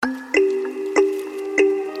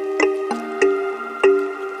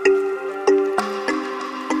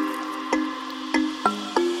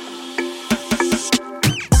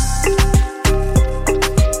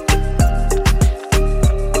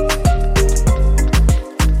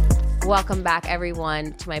Welcome back,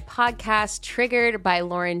 everyone, to my podcast, Triggered by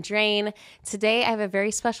Lauren Drain. Today, I have a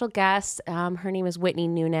very special guest. Her name is Whitney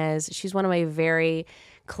Nunes. She's one of my very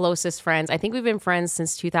closest friends. I think we've been friends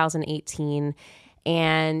since 2018.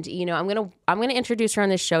 And, you know, I'm gonna introduce her on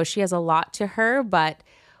this show. She has a lot to her, but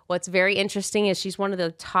what's very interesting is she's one of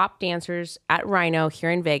the top dancers at Rhino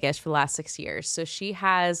here in Vegas for the last 6 years. So she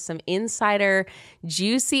has some insider,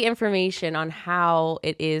 juicy information on how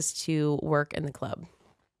it is to work in the club.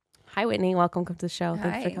 Hi, Whitney. Welcome to the show. Hi.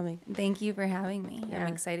 Thanks for coming. Thank you for having me. Yeah.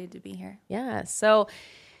 I'm excited to be here. Yeah. So,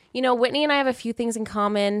 you know, Whitney and I have a few things in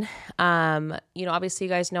common. You know, obviously, you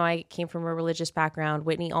guys know I came from a religious background.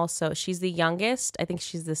 Whitney also, she's the youngest. I think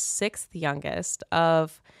she's the sixth youngest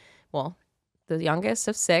of, well, the youngest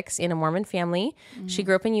of six in a Mormon family. Mm-hmm. She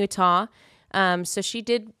grew up in Utah. So she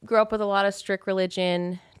did grow up with a lot of strict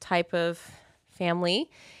religion type of family.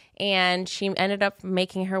 And she ended up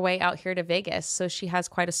making her way out here to Vegas. So she has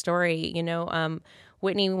quite a story. You know,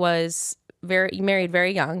 Whitney was you married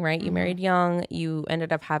very young, right? Mm-hmm. You married young. You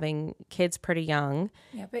ended up having kids pretty young.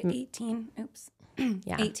 Yeah, but 18. Oops.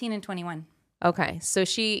 Yeah. 18 and 21. Okay. So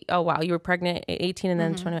oh, wow. You were pregnant at 18 and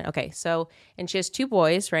then 21. Okay. So, and she has two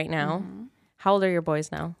boys right now. Mm-hmm. How old are your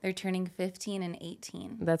boys now? They're turning 15 and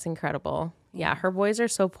 18. That's incredible. Yeah. Her boys are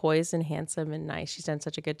so poised and handsome and nice. She's done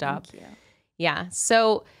such a good job. Thank you. Yeah.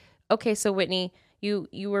 So, okay, so Whitney, you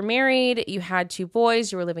were married, you had two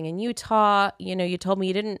boys, you were living in Utah. You know, you told me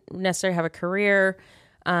you didn't necessarily have a career,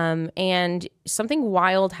 and something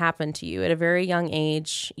wild happened to you at a very young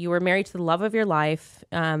age. You were married to the love of your life.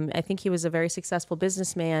 I think he was a very successful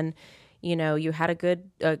businessman. You know, you had a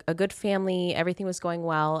good family, everything was going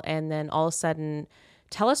well, and then all of a sudden,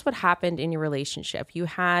 tell us what happened in your relationship. You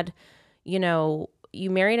had, you know, you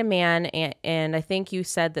married a man, and I think you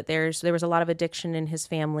said that there was a lot of addiction in his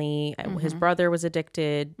family. Mm-hmm. His brother was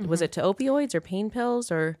addicted. Mm-hmm. Was it to opioids or pain pills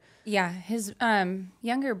or? Yeah, his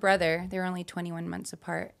younger brother, they were only 21 months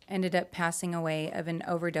apart, ended up passing away of an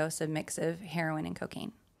overdose of mix of heroin and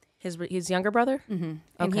cocaine. His younger brother? Mm-hmm. Okay.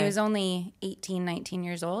 And he was only 18, 19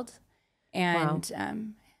 years old. And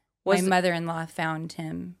my mother-in-law found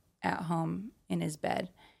him at home in his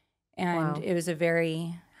bed. And it was a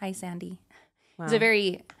very, hi, Sandy. Wow. It was a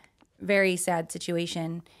very, very sad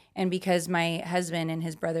situation. And because my husband and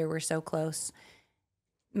his brother were so close,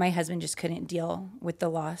 my husband just couldn't deal with the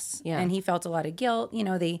loss. Yeah. And he felt a lot of guilt. You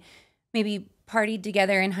know, they maybe partied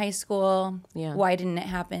together in high school. Yeah. Why didn't it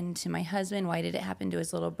happen to my husband? Why did it happen to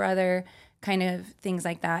his little brother? Kind of things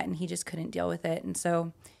like that. And he just couldn't deal with it. And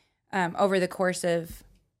so over the course of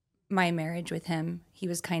my marriage with him, he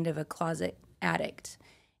was kind of a closet addict.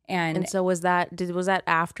 And so was that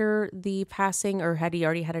after the passing, or had he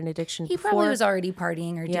already had an addiction before? He probably was already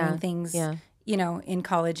partying or doing things, you know, in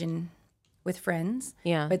college and with friends.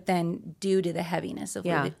 Yeah. But then due to the heaviness of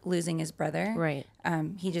losing his brother, right,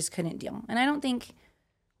 he just couldn't deal. And I don't think,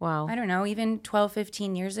 I don't know, even 12,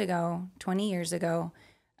 15 years ago, 20 years ago,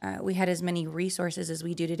 we had as many resources as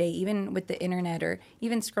we do today. Even with the internet or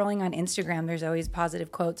even scrolling on Instagram, there's always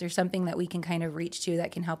positive quotes or something that we can kind of reach to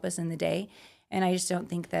that can help us in the day. And I just don't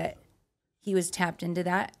think that he was tapped into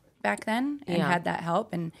that back then and had that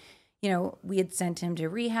help. And, you know, we had sent him to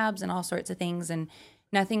rehabs and all sorts of things, and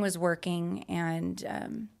nothing was working.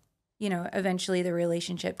 And, you know, eventually the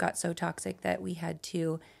relationship got so toxic that we had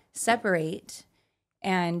to separate.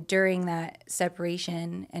 And during that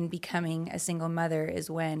separation and becoming a single mother is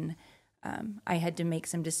when I had to make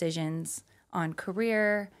some decisions on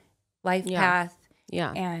career, life path.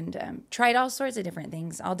 Yeah. And tried all sorts of different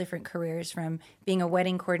things, all different careers, from being a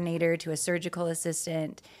wedding coordinator to a surgical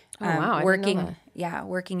assistant. Working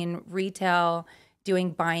in retail,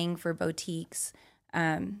 doing buying for boutiques.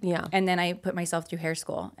 And then I put myself through hair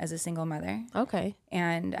school as a single mother. Okay.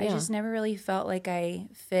 And I just never really felt like I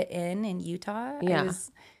fit in Utah. Yeah.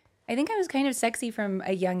 I think I was kind of sexy from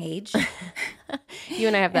a young age. You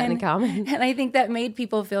and I have that in common. And I think that made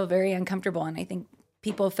people feel very uncomfortable. And I think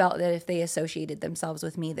people felt that if they associated themselves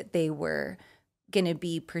with me, that they were going to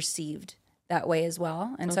be perceived that way as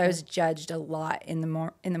well. And so I was judged a lot in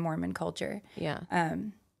the Mormon culture. Yeah.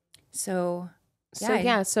 So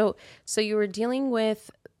you were dealing with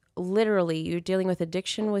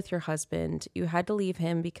addiction with your husband. You had to leave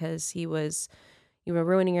him because you were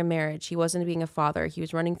ruining your marriage. He wasn't being a father. He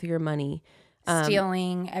was running through your money.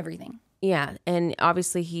 Stealing everything. Yeah, and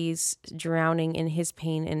obviously he's drowning in his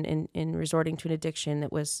pain and resorting to an addiction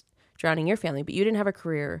that was drowning your family. But you didn't have a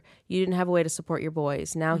career. You didn't have a way to support your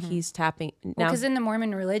boys. Now he's tapping. Because in the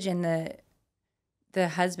Mormon religion, the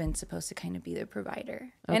husband's supposed to kind of be the provider.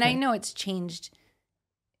 Okay. And I know it's changed,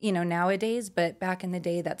 nowadays, but back in the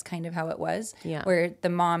day, that's kind of how it was. Yeah. Where the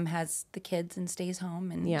mom has the kids and stays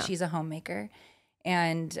home, and she's a homemaker.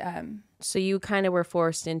 And so you kind of were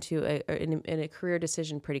forced into a career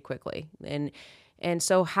decision pretty quickly. And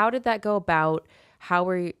so how did that go about? How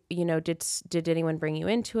were you, did anyone bring you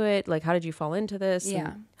into it? Like, how did you fall into this?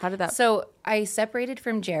 Yeah. And how did that? So I separated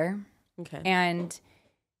from Jer. Okay. And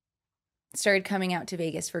started coming out to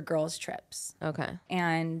Vegas for girls' trips. Okay.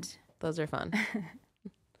 And those are fun.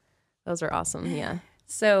 Those are awesome. Yeah.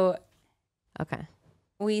 So, okay.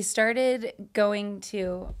 We started going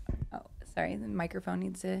to, sorry, the microphone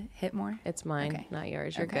needs to hit more. It's mine, not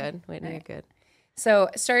yours. You're good. Whitney, you're good. So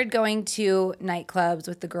started going to nightclubs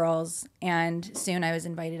with the girls, and soon I was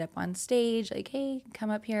invited up on stage, like, hey, come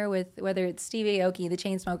up here with, whether it's Stevie Aoki, the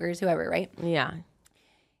Chainsmokers, whoever, right? Yeah.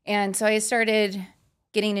 And so I started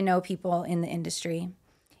getting to know people in the industry,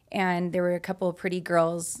 and there were a couple of pretty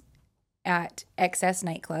girls at XS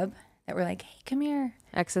nightclub that were like, hey, come here.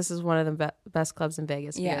 XS is one of the best clubs in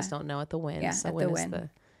Vegas. If you guys don't know, at the Wynn. Yeah, so at Wynn the is Wynn.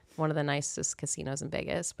 One of the nicest casinos in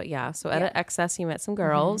Vegas. But yeah, so at XS, you met some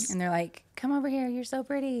girls. And they're like, come over here. You're so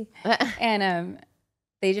pretty. And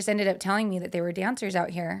they just ended up telling me that they were dancers out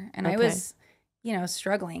here. And I was,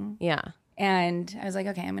 struggling. Yeah. And I was like,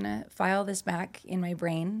 okay, I'm going to file this back in my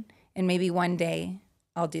brain, and maybe one day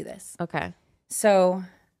I'll do this. Okay. So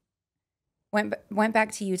went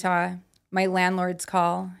back to Utah. My landlord's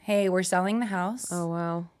call, hey, we're selling the house. Oh,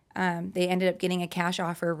 wow. They ended up getting a cash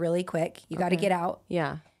offer really quick. You got to get out.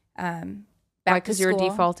 Yeah. Back because you were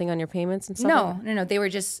defaulting on your payments and stuff? No. They were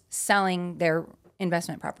just selling their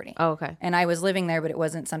investment property. Oh, okay. And I was living there, but it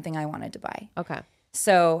wasn't something I wanted to buy. Okay.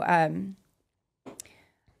 So I'm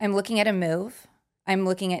looking at a move. I'm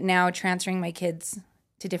looking at now transferring my kids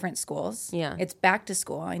to different schools. Yeah. It's back to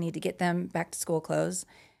school. I need to get them back to school clothes.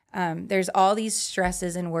 There's all these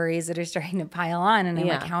stresses and worries that are starting to pile on. And I'm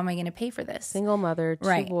like, how am I going to pay for this? Single mother,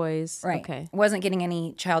 two boys. Right. Okay. Wasn't getting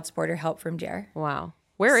any child support or help from Jer. Wow.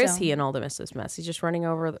 Where is he in all this mess? He's just running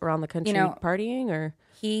around the country partying, or?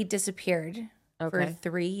 He disappeared for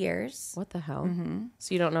 3 years. What the hell? Mm-hmm.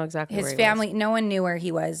 So you don't know exactly his where he family, was. No one knew where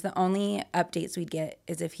he was. The only updates we'd get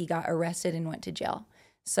is if he got arrested and went to jail.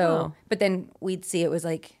 So, but then we'd see it was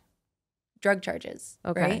like drug charges.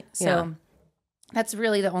 Okay. Right? So that's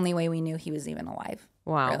really the only way we knew he was even alive.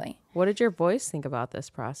 Wow. Really. What did your boys think about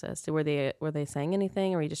this process? Were they saying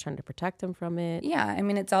anything, or were you just trying to protect him from it? Yeah. I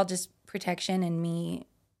mean, it's all just protection and me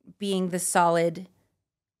being the solid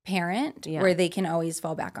parent where they can always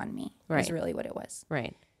fall back on me. Right. Is really what it was.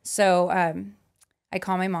 Right. So I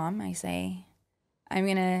call my mom. I say, I'm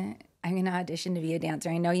gonna audition to be a dancer.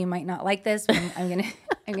 I know you might not like this, but I'm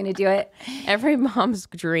gonna do it. Every mom's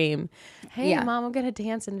dream. Hey, Mom, I'm gonna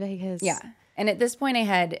dance in Vegas. Yeah. And at this point, I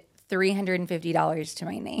had $350 to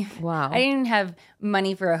my name. Wow. I didn't even have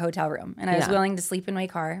money for a hotel room, and I was willing to sleep in my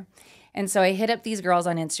car. And so I hit up these girls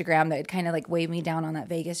on Instagram that had kind of like waved me down on that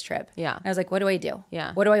Vegas trip. Yeah. And I was like, what do I do?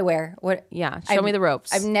 Yeah. What do I wear? Show me the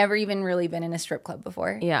ropes. I've never even really been in a strip club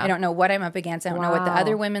before. Yeah. I don't know what I'm up against. I don't know what the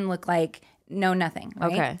other women look like. No, nothing.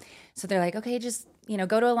 Right? Okay. So they're like, okay, just,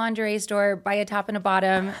 go to a lingerie store, buy a top and a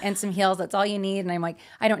bottom and some heels. That's all you need. And I'm like,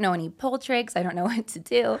 I don't know any pole tricks. I don't know what to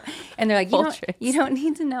do. And they're like, you don't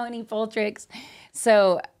need to know any pole tricks.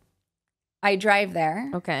 So I drive there.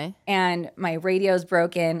 Okay. And my radio's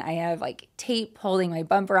broken. I have like tape holding my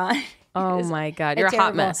bumper on. Oh my God. You're a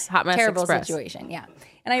hot mess. Hot mess terrible express. Situation. Yeah.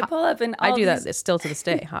 And I pull up and I do that still to this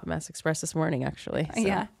day. Hot mess express this morning, actually. So.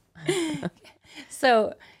 Yeah.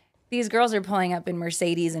 So these girls are pulling up in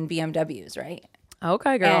Mercedes and BMWs, right?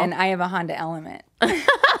 Okay, girl. And I have a Honda Element.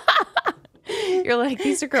 You're like,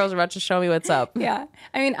 these are girls about to show me what's up. Yeah.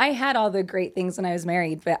 I mean, I had all the great things when I was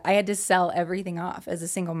married, but I had to sell everything off as a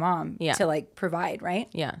single mom to like provide, right?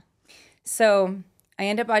 Yeah. So I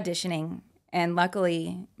end up auditioning, and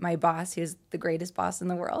luckily my boss, who's the greatest boss in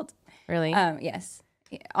the world. Really? Yes.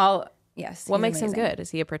 Yes. What makes him good?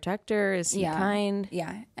 Is he a protector? Is he kind?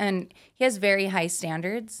 Yeah. And he has very high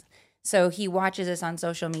standards. So he watches us on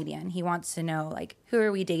social media, and he wants to know, like, who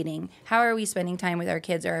are we dating? How are we spending time with our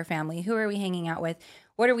kids or our family? Who are we hanging out with?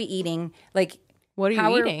 What are we eating? Like, what are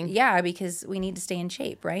you eating? Yeah, because we need to stay in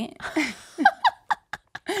shape, right?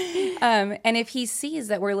 And if he sees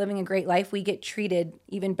that we're living a great life, we get treated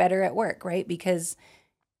even better at work, right? Because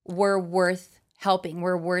we're worth helping.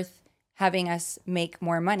 We're worth having us make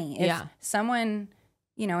more money. If someone,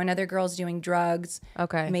 another girl's doing drugs,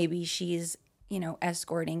 maybe she's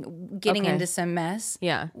escorting, getting into some mess.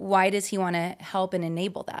 Yeah. Why does he want to help and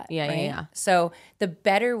enable that? Yeah, right? yeah. So the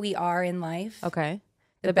better we are in life. Okay.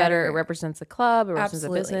 The better it represents the club, it represents the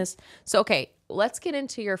business. So, okay, let's get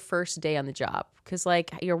into your first day on the job. Because,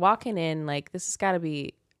 like, you're walking in, like, this has got to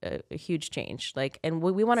be a huge change. Like, and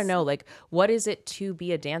we want to know, like, what is it to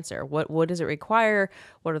be a dancer? What does it require?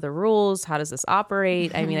 What are the rules? How does this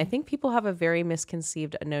operate? I mean, I think people have a very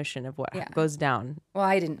misconceived notion of what goes down. Well,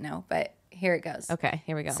 I didn't know, but here it goes. Okay,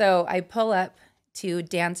 here we go. So I pull up to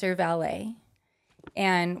dancer valet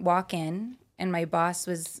and walk in, and my boss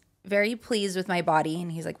was very pleased with my body,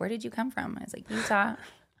 and he's like, "Where did you come from?" I was like, "Utah."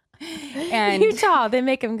 And Utah, they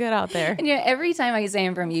make them good out there. And every time I say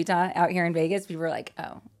I'm from Utah out here in Vegas, people are like,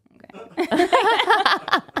 "Oh, okay."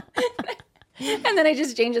 And then I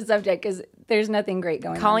just change the subject because there's nothing great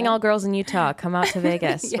going on. Calling all girls in Utah, come out to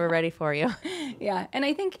Vegas. We're ready for you. Yeah. And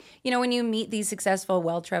I think, when you meet these successful,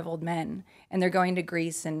 well-traveled men and they're going to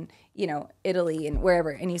Greece and, Italy and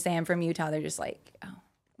wherever, and you say I'm from Utah, they're just like, "Oh,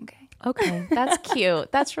 okay." Okay, that's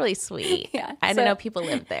cute. That's really sweet. Yeah, I didn't know people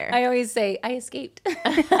lived there. I always say, I escaped.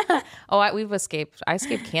 We've escaped. I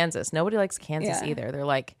escaped Kansas. Nobody likes Kansas either. They're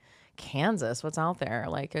like, Kansas, what's out there?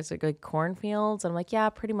 Like, is it like cornfields? And I'm like, yeah,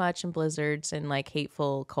 pretty much, and blizzards and like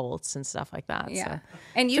hateful colts and stuff like that. Yeah, so.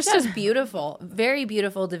 And Utah's beautiful, very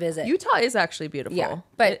beautiful to visit. Utah is actually beautiful. Yeah,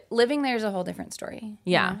 but living there is a whole different story.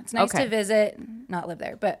 Yeah, it's nice to visit, not live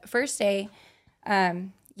there. But first day,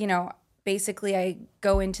 basically, I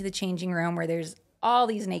go into the changing room where there's all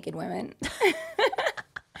these naked women.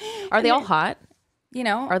 Are they all hot?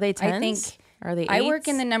 Are they 10s? I think. Are they 8s? I work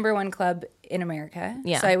in the #1 club in America.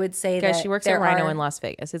 Yeah. So I would say that she works at Rhino in Las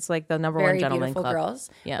Vegas. It's like the #1 gentleman club. Very beautiful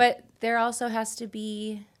girls. Yeah. But there also has to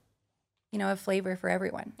be, a flavor for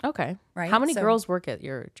everyone. Okay. Right. How many girls work at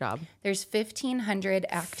your job? There's 1,500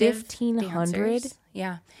 active 1,500? dancers.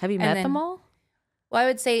 Yeah. Have you met them all? Well, I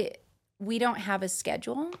would say we don't have a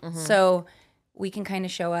schedule. Mm-hmm. So we can kind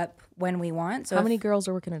of show up when we want. So how many girls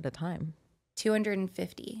are working at a time?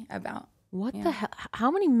 250 about. What the hell? How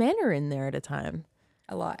many men are in there at a time?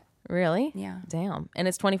 A lot. Really? Yeah. Damn. And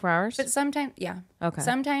it's 24 hours? But sometimes, yeah. Okay.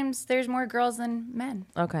 Sometimes there's more girls than men.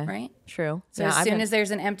 Okay. Right? True. So as soon as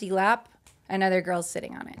there's an empty lap, another girl's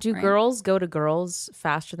sitting on it. Do girls go to girls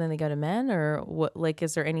faster than they go to men? Or what? Like,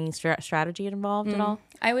 is there any strategy involved at all?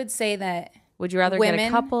 I would say that would you rather women, get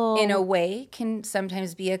a couple? In a way, can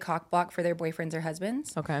sometimes be a cock block for their boyfriends or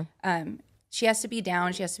husbands. Okay. She has to be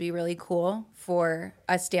down. She has to be really cool for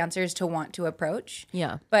us dancers to want to approach.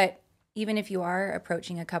 Yeah. But even if you are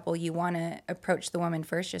approaching a couple, you want to approach the woman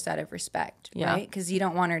first just out of respect, right? Because you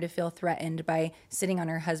don't want her to feel threatened by sitting on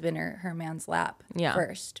her husband or her man's lap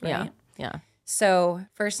first, right? Yeah. So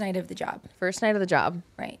first night of the job.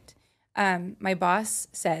 Right. My boss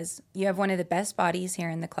says, you have one of the best bodies here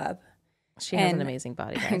in the club. She has an amazing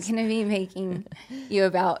body, guys. I'm going to be making you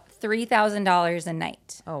about $3,000 a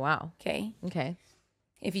night. Oh, wow. Okay.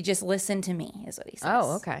 If you just listen to me, is what he says.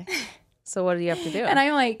 Oh, okay. So what do you have to do? And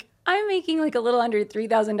I'm like, I'm making like a little under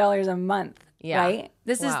 $3,000 a month, right?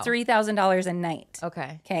 This is $3,000 a night.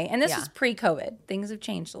 Okay. And this is pre-COVID. Things have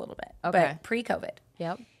changed a little bit, but pre-COVID.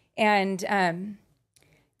 Yep. And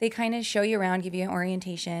they kind of show you around, give you an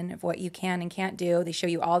orientation of what you can and can't do. They show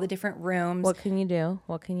you all the different rooms. What can you do?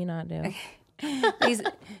 What can you not do?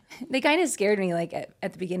 They kind of scared me like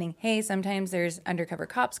at the beginning. Hey, sometimes there's undercover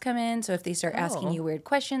cops come in. So if they start asking you weird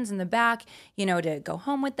questions in the back, to go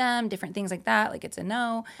home with them, different things like that. Like it's a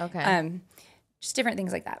no. Okay. Just different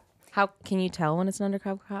things like that. How can you tell when it's an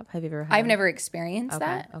undercover cop? Have you ever had I've never experienced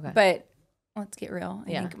that. Okay. But let's get real.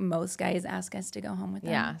 I think most guys ask us to go home with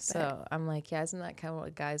them. Yeah. So I'm like, isn't that kind of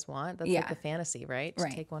what guys want? That's like the fantasy, right? To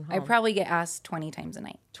take one home. I probably get asked 20 times a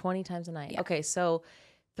night. 20 times a night. Yeah. Okay. So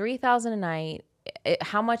 $3,000 a night.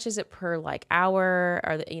 How much is it per hour?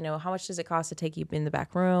 Or how much does it cost to take you in the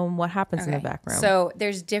back room? What happens in the back room? So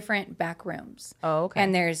there's different back rooms. Oh, okay.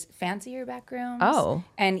 And there's fancier back rooms. Oh.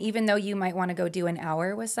 And even though you might want to go do an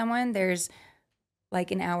hour with someone, there's like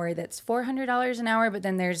an hour that's $400 an hour, but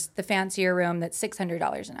then there's the fancier room that's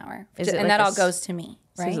 $600 an hour. And that all goes to me,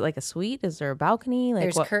 right? So is it like a suite? Is there a balcony?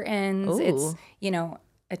 There's curtains. Ooh. It's,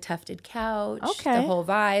 a tufted couch. Okay. The whole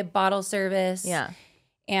vibe, bottle service. Yeah.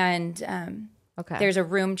 And there's a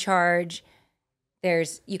room charge.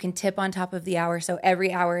 You can tip on top of the hour. So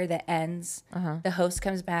every hour that ends, the host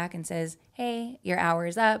comes back and says, hey, your hour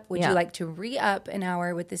is up. Would you like to re-up an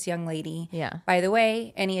hour with this young lady? Yeah. By the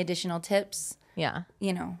way, any additional tips? Yeah.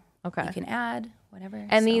 You can add whatever.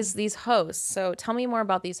 And these hosts. So tell me more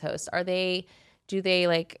about these hosts. Do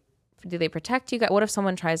they protect you guys? What if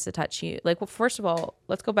someone tries to touch you? Well, first of all,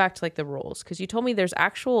 let's go back to the rules. Because you told me there's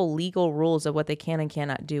actual legal rules of what they can and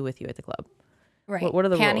cannot do with you at the club. Right. What are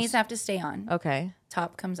the rules? Panties have to stay on. Okay.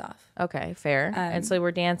 Top comes off. Okay, fair. And so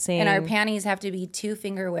we're dancing. And our panties have to be 2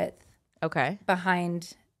 finger width. Okay.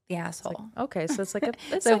 Behind the asshole. Okay, so it's like a...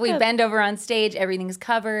 So if we bend over on stage, everything's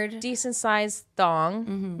covered. Decent sized thong.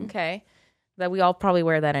 Mm-hmm. Okay. that we all probably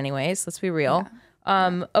wear that anyways. Let's be real.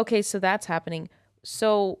 Okay, so that's happening.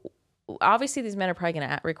 So obviously these men are probably going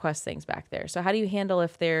to request things back there. So how do you handle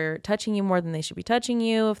if they're touching you more than they should be touching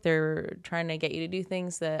you, if they're trying to get you to do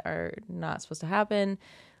things that are not supposed to happen?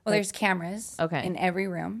 Well, there's cameras in every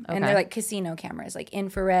room, and they're like casino cameras, like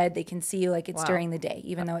infrared. They can see you like it's during the day,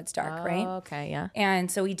 even though it's dark, right? Okay, yeah. And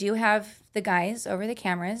so we do have the guys over the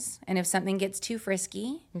cameras, and if something gets too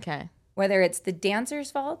frisky, whether it's the dancer's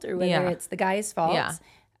fault or whether it's the guy's fault,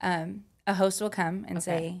 a host will come and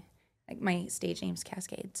say, like my stage name's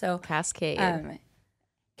Cascade. So Cascade,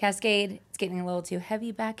 it's getting a little too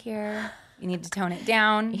heavy back here. You need to tone it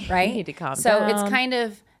down, right? You need to calm down. So it's kind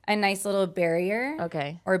of a nice little barrier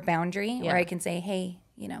or boundary where I can say, hey,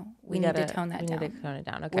 we need to tone that down. We need to tone it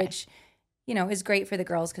down, which, is great for the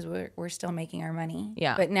girls because we're still making our money.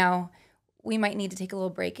 Yeah. But now we might need to take a little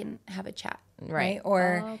break and have a chat, right?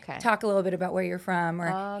 Or talk a little bit about where you're from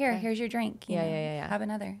or here's your drink. Yeah. Have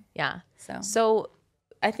another. Yeah. So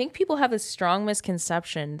I think people have this strong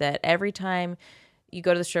misconception that every time you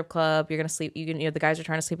go to the strip club, you're going to sleep. The guys are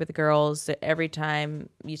trying to sleep with the girls. Every time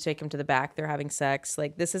you take them to the back, they're having sex.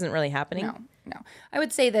 Like, this isn't really happening. No. I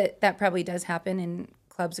would say that probably does happen in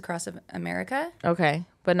clubs across America. Okay,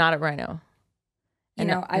 but not at Rhino. I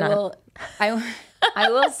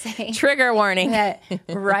will say trigger warning that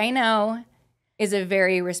Rhino is a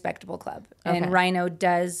very respectable club, and Rhino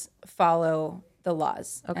does follow the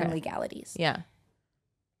laws and legalities. Yeah.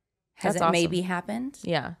 Has it maybe happened?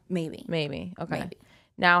 Yeah. Maybe. Okay. Maybe.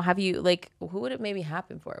 Now, have you, who would it maybe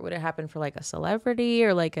happen for? Would it happen for a celebrity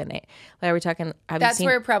or are we talking? That's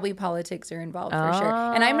where probably politics are involved for sure.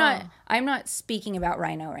 And I'm not speaking about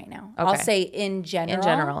Rhino right now. Okay. I'll say in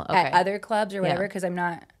general at other clubs or whatever, because I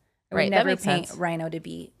would never paint Rhino to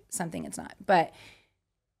be something it's not. But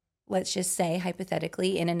let's just say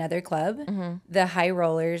hypothetically in another club, the high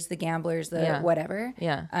rollers, the gamblers, the whatever,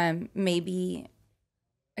 maybe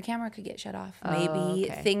a camera could get shut off. Maybe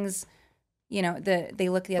things, they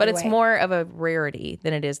look the other way. But it's more of a rarity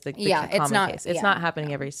than it is the common case. It's not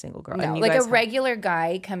happening every single girl. No, like a regular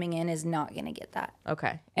guy coming in is not going to get that.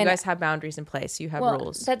 Okay. You guys have boundaries in place. You have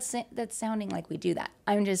rules. That's sounding like we do that.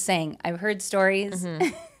 I'm just saying, I've heard stories.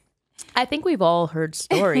 I think we've all heard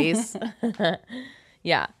stories.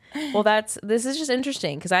 Yeah. Well, this is just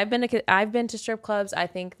interesting because I've been to strip clubs. I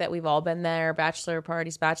think that we've all been there, bachelor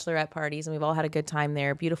parties, bachelorette parties, and we've all had a good time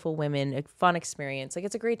there. Beautiful women, a fun experience.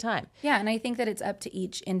 It's a great time. Yeah, and I think that it's up to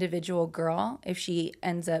each individual girl if she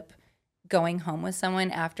ends up going home with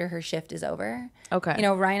someone after her shift is over. Okay.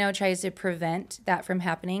 Rhino tries to prevent that from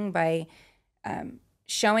happening by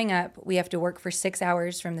showing up. We have to work for 6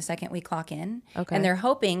 hours from the second we clock in. Okay. And they're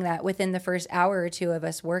hoping that within the first hour or two of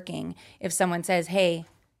us working, if someone says, hey,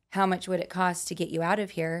 how much would it cost to get you out of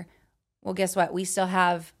here? Well, guess what? We still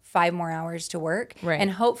have 5 more hours to work. Right.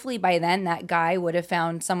 And hopefully by then that guy would have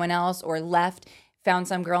found someone else or left, found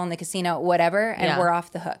some girl in the casino, whatever, and we're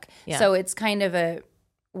off the hook. Yeah. So it's kind of a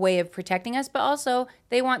way of protecting us, but also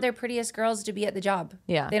they want their prettiest girls to be at the job.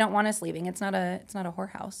 Yeah. They don't want us leaving. It's not a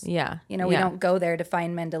whorehouse. Yeah. We don't go there to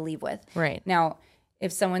find men to leave with. Right. Now,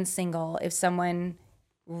 if someone's single, if someone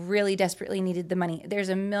really desperately needed the money, there's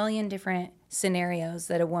a million different scenarios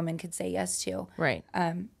that a woman could say yes to. Right.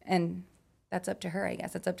 And that's up to her, I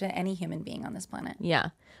guess. It's up to any human being on this planet. Yeah.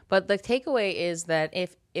 But the takeaway is that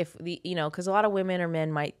if because a lot of women or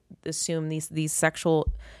men might assume these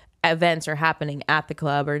sexual events are happening at the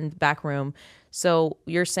club or in the back room. So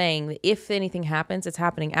you're saying that if anything happens, it's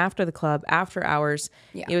happening after the club, after hours.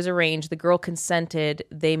 Yeah. It was arranged. The girl consented.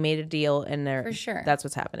 They made a deal, and for sure, that's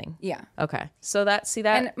what's happening. Yeah. Okay. So that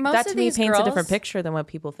to me paints a different picture than what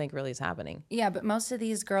people think really is happening. Yeah, but most of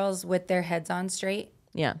these girls with their heads on straight,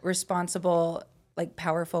 responsible,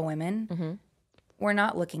 powerful women, we're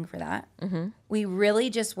not looking for that. We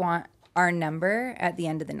really just want our number at the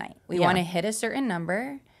end of the night. We want to hit a certain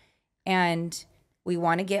number. And we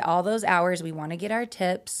want to get all those hours. We want to get our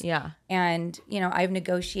tips. Yeah. And, I've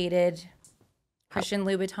negotiated Christian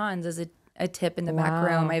Louboutins as a tip in the back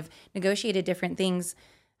room. I've negotiated different things.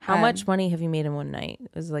 How much money have you made in one night?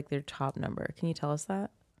 Is their top number? Can you tell us that?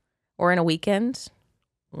 Or in a weekend?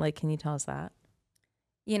 Can you tell us that?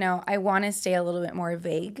 I want to stay a little bit more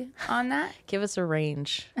vague on that. Give us a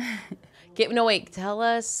range. Tell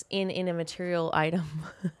us in a material item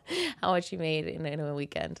how much you made in a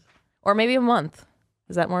weekend. Or maybe a month.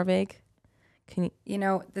 Is that more vague? Can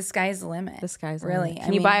you? The sky's the limit. The sky's the limit.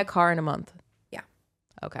 Can you buy a car in a month? Yeah.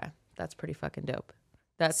 Okay. That's pretty fucking dope.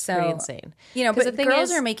 That's pretty insane. But the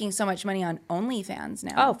girls are making so much money on OnlyFans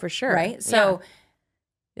now. Oh, for sure. Right? So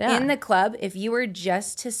in the club, if you were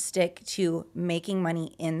just to stick to making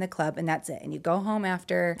money in the club and that's it, and you go home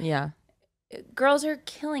after girls are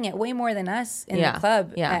killing it way more than us in the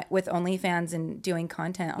club with OnlyFans and doing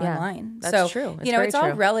content online. That's true. It's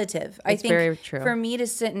all relative. I think very true. For me to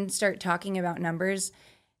sit and start talking about numbers,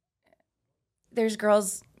 there's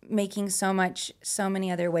girls making so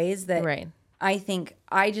many other ways that I think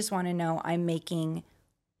I just want to know I'm making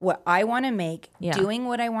what I want to make, doing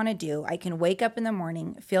what I want to do. I can wake up in the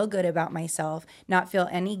morning, feel good about myself, not feel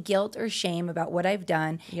any guilt or shame about what I've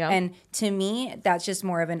done. Yep. And to me, that's just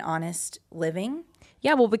more of an honest living.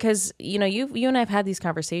 Yeah, well, because, you and I have had these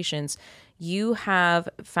conversations. You have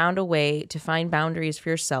found a way to find boundaries for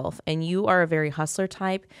yourself, and you are a very hustler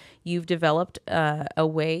type. You've developed a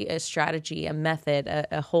way, a strategy, a method,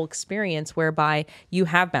 a whole experience whereby you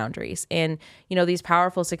have boundaries. And, these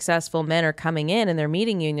powerful, successful men are coming in and they're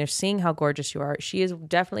meeting you and they're seeing how gorgeous you are. She is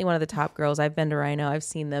definitely one of the top girls. I've been to Rhino. I've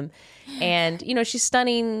seen them. And, she's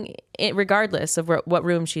stunning regardless of what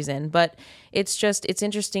room she's in. But it's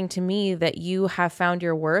interesting to me that you have found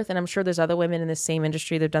your worth. And I'm sure there's other women in the same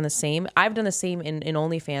industry that have done the same. I've done the same in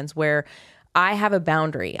OnlyFans, where I have a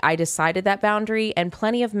boundary. I decided that boundary, and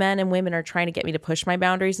plenty of men and women are trying to get me to push my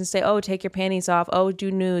boundaries and say, oh, take your panties off. Oh,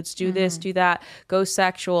 do nudes, do this, do that, go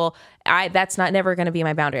sexual. That's never going to be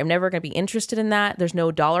my boundary. I'm never going to be interested in that. There's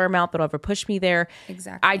no dollar amount that'll ever push me there.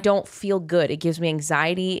 Exactly. I don't feel good. It gives me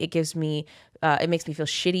anxiety. It makes me feel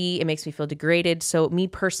shitty. It makes me feel degraded. So me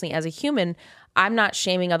personally, as a human, I'm not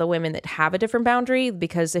shaming other women that have a different boundary,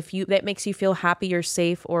 because that makes you feel happy or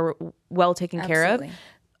safe or well taken care of,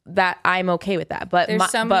 that I'm okay with that. But there's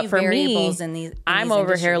so many variables in these I'm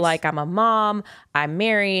over here like I'm a mom, I'm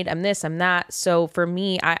married, I'm this, I'm that. So for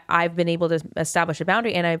me, I've been able to establish a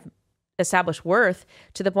boundary, and I've established worth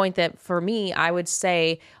to the point that for me, I would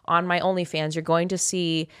say on my OnlyFans, you're going to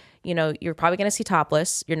see, you're probably going to see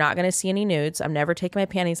topless. You're not going to see any nudes. I'm never taking my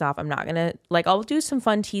panties off. I'm not going to I'll do some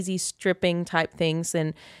fun teasy stripping type things.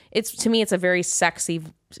 And to me, it's a very sexy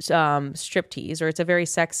strip tease, or it's a very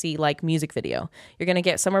sexy music video. You're going to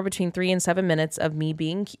get somewhere between 3 and 7 minutes of me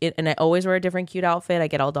being, and I always wear a different cute outfit. I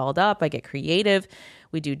get all dolled up. I get creative.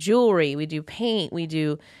 We do jewelry. We do paint. We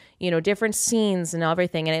do, different scenes and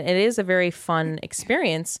everything. And it is a very fun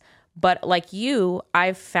experience. But like you,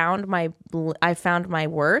 I've found my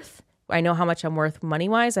worth. I know how much I'm worth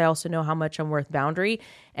money-wise. I also know how much I'm worth boundary.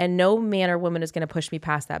 And no man or woman is going to push me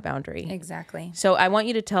past that boundary. Exactly. So I want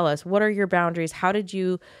you to tell us, what are your boundaries? How do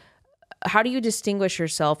you distinguish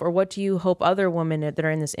yourself, or what do you hope other women that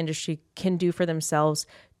are in this industry can do for themselves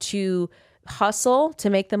to hustle, to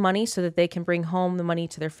make the money so that they can bring home the money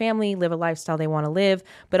to their family, live a lifestyle they want to live,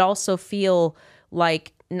 but also feel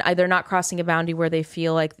like they're not crossing a boundary where they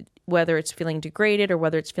feel like, whether it's feeling degraded or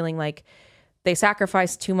whether it's feeling like they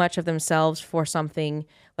sacrifice too much of themselves for something.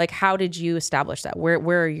 How did you establish that?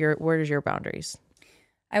 Where's your boundaries?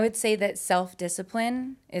 I would say that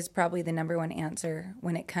self-discipline is probably the number one answer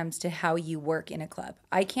when it comes to how you work in a club.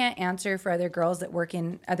 I can't answer for other girls that work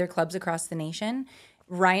in other clubs across the nation.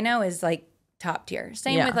 Rhino is top tier.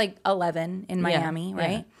 Same with 11 in Miami,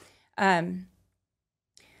 right? Yeah.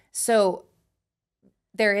 So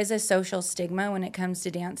there is a social stigma when it comes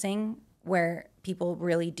to dancing, where people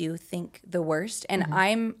really do think the worst. And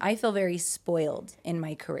I feel very spoiled in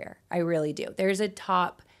my career. I really do. There's a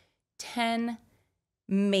top 10,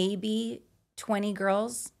 maybe 20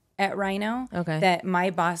 girls at Rhino that my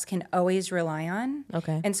boss can always rely on.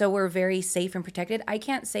 Okay. And so we're very safe and protected. I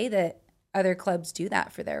can't say that other clubs do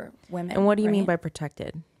that for their women. And what do you mean by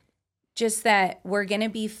protected? Just that we're going to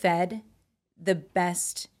be fed the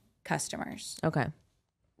best customers. Okay.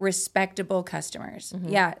 Respectable customers.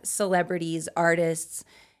 Yeah, celebrities, artists,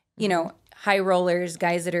 high rollers,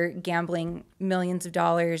 guys that are gambling millions of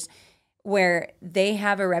dollars, where they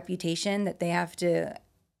have a reputation that they have to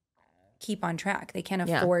keep on track. They can't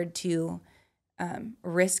afford to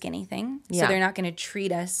risk anything. So they're not going to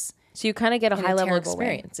treat us. So you kind of get a high level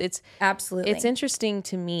experience. Way. It's absolutely. It's interesting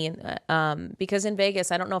to me because in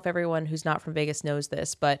Vegas, I don't know if everyone who's not from Vegas knows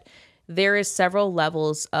this, but there is several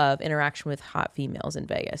levels of interaction with hot females in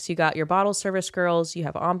Vegas. You got your bottle service girls, you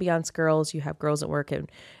have ambiance girls, you have girls that work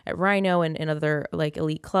at Rhino and other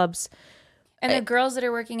elite clubs. And the girls that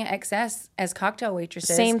are working at XS as cocktail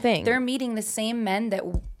waitresses, same thing. They're meeting the same men that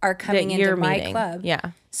are coming into my club.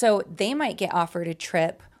 Yeah. So they might get offered a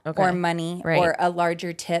trip or money or a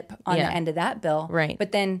larger tip on the end of that bill. Right.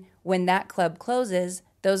 But then when that club closes,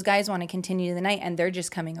 those guys want to continue the night and they're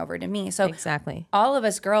just coming over to me. So exactly, all of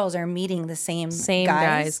us girls are meeting the same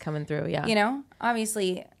guys coming through. Yeah.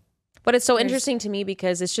 Obviously. But it's so interesting to me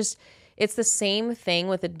because it's the same thing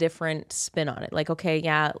with a different spin on it. With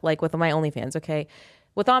my OnlyFans,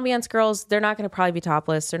 with ambiance girls, they're not going to probably be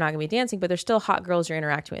topless. They're not going to be dancing, but they're still hot girls you're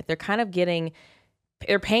interacting with. They're kind of getting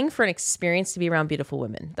they're paying for an experience to be around beautiful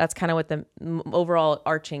women. That's kind of what the overall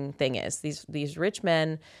arching thing is. These rich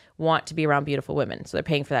men want to be around beautiful women. So they're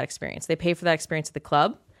paying for that experience. They pay for that experience at the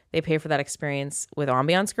club. They pay for that experience with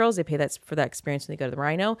ambiance girls. They pay for that experience when they go to the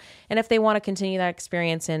Rhino. And if they want to continue that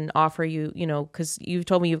experience and offer you, because you've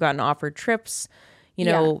told me you've gotten offered trips,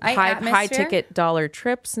 high ticket dollar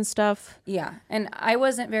trips and stuff. Yeah. And I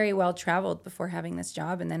wasn't very well traveled before having this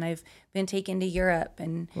job. And then I've been taken to Europe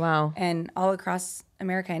and all across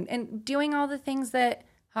America and doing all the things that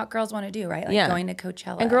hot girls want to do, right? Like going to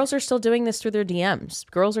Coachella. And girls are still doing this through their DMs.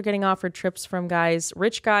 Girls are getting offered trips from guys,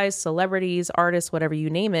 rich guys, celebrities, artists, whatever you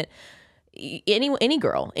name it. Any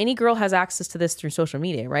girl has access to this through social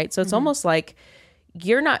media, right? So it's almost like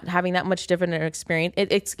you're not having that much different experience.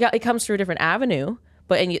 It comes through a different avenue,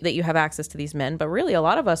 that you have access to these men. But really, a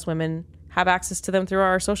lot of us women have access to them through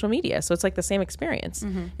our social media. So it's like the same experience.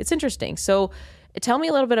 It's interesting. So tell me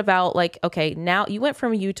a little bit about now you went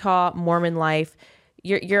from Utah, Mormon life.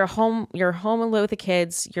 You're home and live with the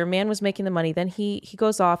kids. Your man was making the money. Then he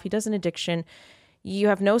goes off. He does an addiction. You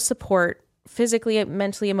have no support physically,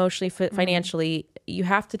 mentally, emotionally, financially. You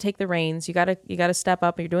have to take the reins. You gotta step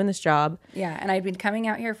up. You're doing this job. Yeah, and I'd been coming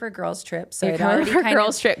out here for a girls trip. So you're coming for a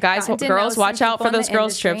girls trip, guys. Girls, watch out for those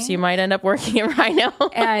girls trips. You might end up working at Rhino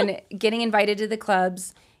and getting invited to the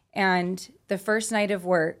clubs. And the first night of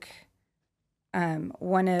work,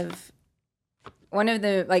 one of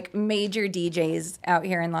the major DJs out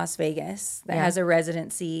here in Las Vegas that has a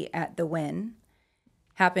residency at the Wynn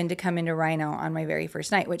happened to come into Rhino on my very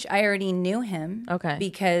first night, which I already knew him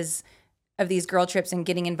because of these girl trips and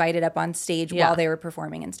getting invited up on stage while they were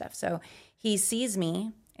performing and stuff. So he sees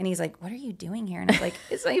me and he's like, "What are you doing here?" And I was like,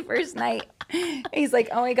 "It's my first night." He's like,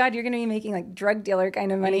 "Oh my God, you're going to be making like drug dealer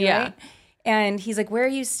kind of money, right?" And he's like, "Where are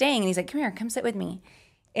you staying?" And he's like, "Come here, come sit with me."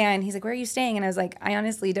 And he's like, "Where are you staying?" And I was like, "I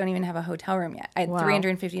honestly don't even have a hotel room yet. I had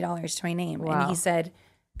 $350 to my name." And he said,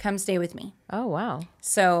 "Come stay with me." Oh, wow.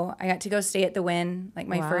 So I got to go stay at the Wynn, like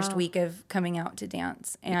my first week of coming out to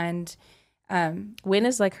dance. And Wynn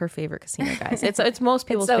is like her favorite casino, guys. It's most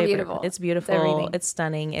people's favorite. Beautiful. It's beautiful. It's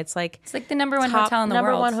stunning. It's like the number one hotel in the world.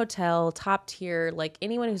 Number one hotel, top tier. Like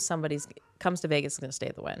anyone who's comes to Vegas is going to stay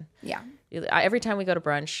at the Wynn. Yeah. Every time we go to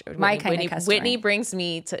brunch, Whitney brings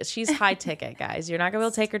me to. She's high ticket, guys. You're not going to be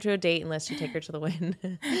able to take her to a date unless you take her to the Wynn.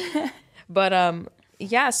 But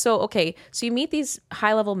so you meet these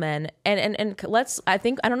high level men, and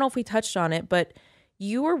I don't know if we touched on it, but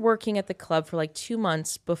you were working at the club for like 2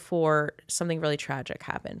 months before something really tragic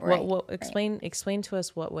happened. Right, explain to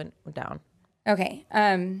us what went down. Okay.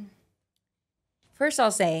 First I'll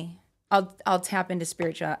say I'll tap into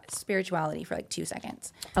spirituality for like 2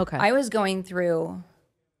 seconds. Okay. I was going through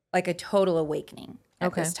like a total awakening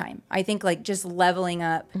at this time. I think like just leveling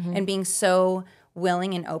up and being so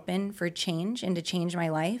willing and open for change and to change my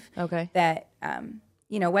life. Okay. That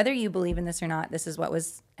whether you believe in this or not, this is what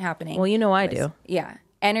was happening. Well, I do. Yeah.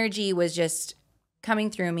 Energy was just coming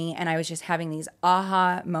through me, and I was just having these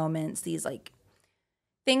aha moments, these like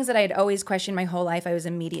things that I had always questioned my whole life. I was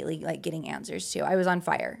immediately like getting answers to. I was on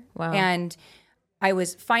fire. Wow. And I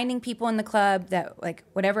was finding people in the club that like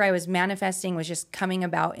whatever I was manifesting was just coming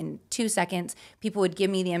about in 2 seconds. People would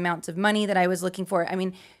give me the amounts of money that I was looking for. I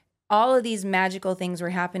mean, all of these magical things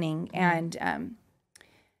were happening. And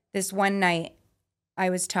this one night I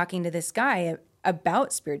was talking to this guy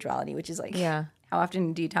about spirituality, which is like, how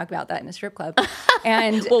often do you talk about that in a strip club?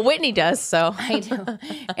 And well, Whitney does, so I do.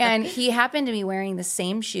 And he happened to be wearing the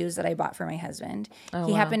same shoes that I bought for my husband.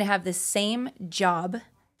 He happened to have the same job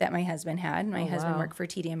that my husband had. My husband worked for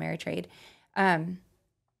TD Ameritrade. And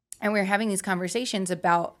we were having these conversations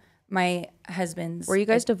about my husband's... Were you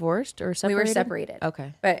guys divorced or separated? We were separated.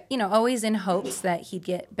 Okay. But, always in hopes that he'd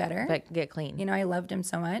get better. That get clean. I loved him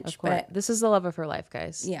so much. Of course. But this is the love of her life,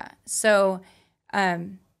 guys. Yeah. So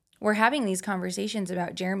we're having these conversations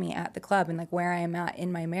about Jeremy at the club and like where I am at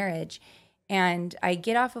in my marriage. And I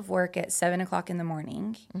get off of work at 7 o'clock in the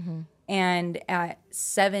morning. Mm-hmm. And at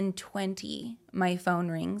 7:20, my phone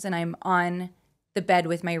rings and I'm on the bed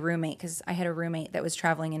with my roommate because I had a roommate that was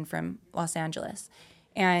traveling in from Los Angeles.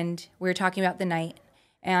 And we were talking about the night,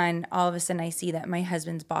 and all of a sudden I see that my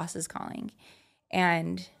husband's boss is calling.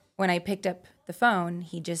 And when I picked up the phone,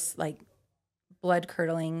 he just like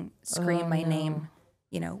blood-curdling screamed my name,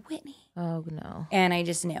 Whitney. Oh, no. And I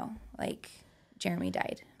just knew, like, Jeremy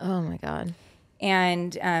died. Oh, my God.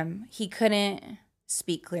 And he couldn't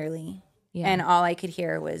speak clearly. Yeah. And all I could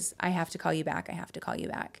hear was, "I have to call you back. I have to call you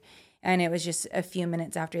back." And it was just a few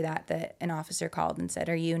minutes after that an officer called and said,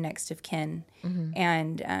 "Are you next of kin?" Mm-hmm.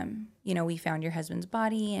 And, we found your husband's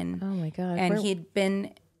body. And oh, my God. And he'd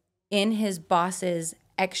been in his boss's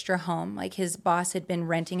extra home. Like his boss had been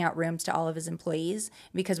renting out rooms to all of his employees.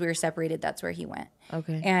 Because we were separated, that's where he went.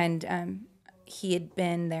 Okay. And he had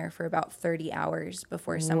been there for about 30 hours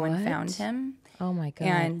before someone found him. Oh my God.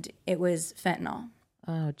 And it was fentanyl.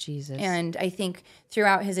 Oh, Jesus. And I think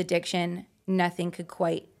throughout his addiction, nothing could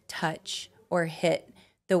quite touch or hit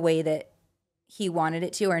the way that he wanted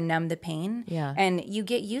it to, or numb the pain. Yeah. And you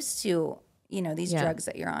get used to, these drugs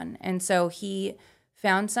that you're on. And so he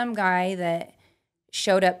found some guy that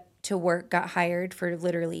showed up to work, got hired for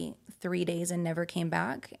literally 3 days and never came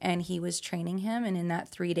back. And he was training him. And in that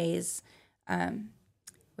 3 days,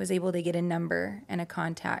 was able to get a number and a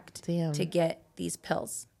contact to get these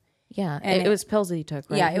pills. Yeah, and it was pills that he took,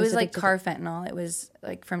 right? Yeah, it was like carfentanil. It was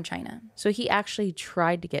like from China. So he actually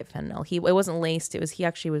tried to get fentanyl. It wasn't laced. He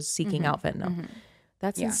actually was seeking out fentanyl. Mm-hmm.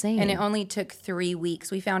 That's insane. And it only took 3 weeks.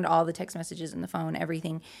 We found all the text messages in the phone,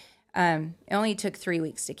 everything. It only took 3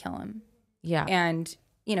 weeks to kill him. Yeah. And,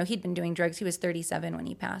 he'd been doing drugs. He was 37 when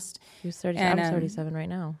he passed. He was 37. I'm 37 right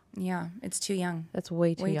now. Yeah, it's too young. That's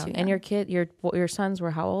way too young. And your kid, your sons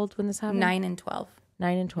were how old when this happened? 9 and 12.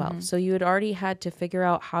 9 and 12. Mm-hmm. So you had already had to figure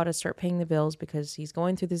out how to start paying the bills because he's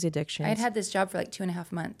going through these addictions. I'd had this job for like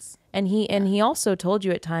 2.5 months. And he also told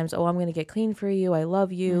you at times, oh, I'm going to get clean for you. I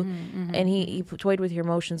love you. And he toyed with your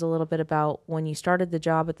emotions a little bit about when you started the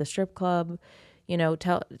job at the strip club.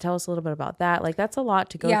 Tell us a little bit about that. Like, that's a lot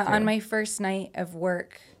to go through. Yeah, on my first night of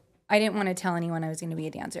work, I didn't want to tell anyone I was going to be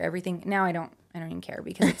a dancer. Everything, now I don't even care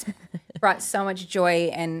because it's brought so much joy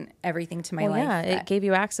and everything to my life. Yeah, it gave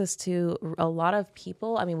you access to a lot of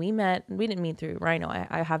people. I mean, we didn't meet through Rhino.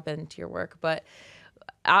 I have been to your work, but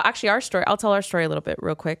I'll tell our story a little bit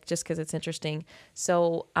real quick just because it's interesting.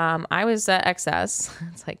 So I was at XS.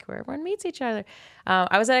 It's like where everyone meets each other.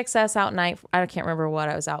 I was at XS out night. I can't remember what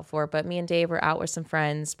I was out for, but me and Dave were out with some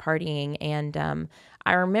friends partying. And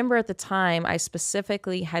I remember at the time, I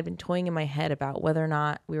specifically had been toying in my head about whether or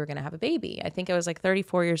not we were going to have a baby. I think I was like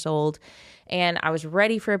 34 years old and I was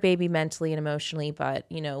ready for a baby mentally and emotionally. But,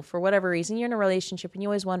 for whatever reason, you're in a relationship and you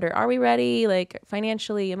always wonder, are we ready? Like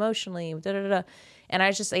financially, emotionally, And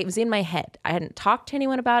it was in my head. I hadn't talked to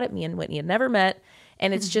anyone about it. Me and Whitney had never met.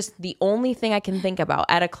 And it's just the only thing I can think about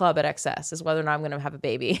at a club at XS is whether or not I'm going to have a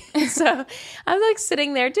baby. So I'm like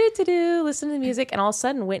sitting there, listening to music. And all of a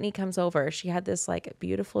sudden, Whitney comes over. She had this like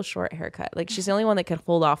beautiful short haircut. Like she's the only one that could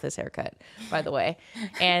hold off this haircut, by the way.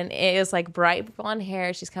 And it was like bright blonde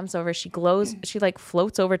hair. She comes over. She glows. She like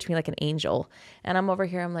floats over to me like an angel. And I'm over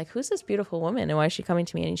here. I'm like, who's this beautiful woman? And why is she coming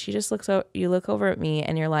to me? And she just you look over at me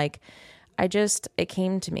and you're like, it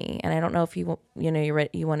came to me. And I don't know if you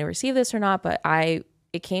want to receive this or not, but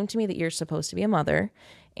it came to me that you're supposed to be a mother.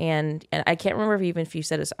 And I can't remember if you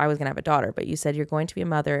said I was going to have a daughter, but you said you're going to be a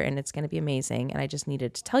mother and it's going to be amazing. And I just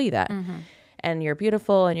needed to tell you that. Mm-hmm. And you're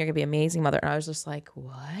beautiful and you're going to be an amazing mother. And I was just like,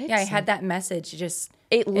 what? Yeah, I had that message.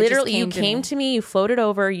 You came to me, you floated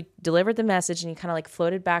over, you delivered the message, and you kind of like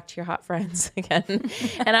floated back to your hot friends again.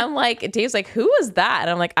 And I'm like, Dave's like, who was that? And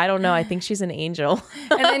I'm like, I don't know. I think she's an angel.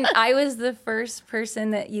 And then I was the first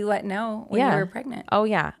person that you let know when you were pregnant. Oh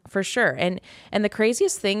yeah, for sure. And the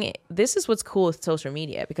craziest thing, this is what's cool with social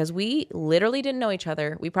media, because we literally didn't know each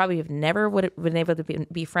other. We probably have never would have been able to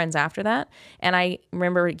be friends after that. And I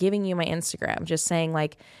remember giving you my Instagram, just saying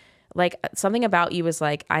like something about you was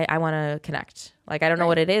like, I want to connect. Like, I don't know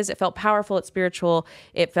what it is. It felt powerful. It's spiritual.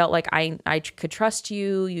 It felt like I could trust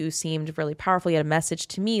you. You seemed really powerful. You had a message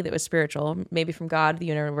to me that was spiritual, maybe from God, the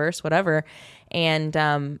universe, whatever.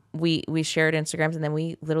 And we shared Instagrams, and then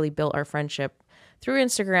we literally built our friendship through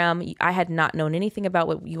Instagram. I had not known anything about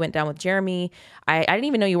what you went down with Jeremy. I didn't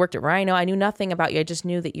even know you worked at Rhino. I knew nothing about you. I just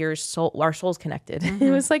knew that our souls connected. Mm-hmm.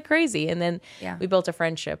 It was like crazy. And then we built a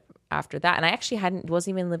friendship after that. And I actually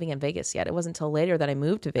wasn't even living in Vegas yet. It wasn't until later that I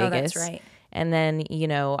moved to Vegas. Oh, that's right. And then,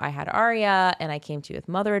 I had Aria, and I came to you with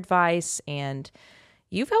mother advice, and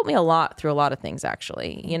you've helped me a lot through a lot of things,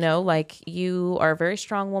 actually. Like you are a very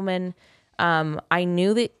strong woman. I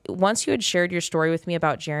knew that once you had shared your story with me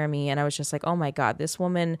about Jeremy, and I was just like, oh my God, this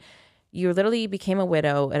woman, you literally became a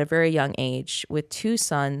widow at a very young age with 2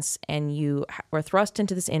 sons, and you were thrust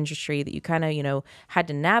into this industry that you kind of, had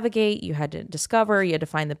to navigate, you had to discover, you had to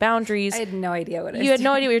find the boundaries. I had no idea what I was You had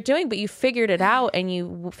no idea what you were doing, but you figured it out, and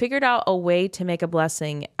you figured out a way to make a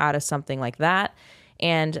blessing out of something like that.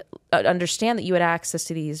 And understand that you had access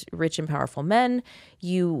to these rich and powerful men.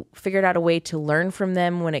 You figured out a way to learn from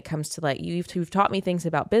them when it comes to like, you've taught me things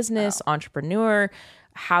about business, entrepreneur,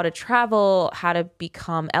 how to travel, how to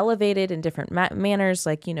become elevated in different manners.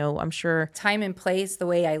 Like, I'm sure. Time and place, the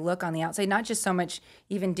way I look on the outside, not just so much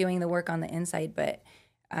even doing the work on the inside, but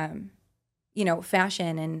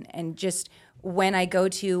fashion and just when I go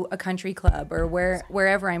to a country club or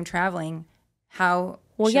wherever I'm traveling, how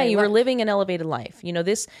you were living an elevated life.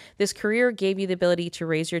 This career gave you the ability to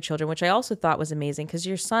raise your children, which I also thought was amazing because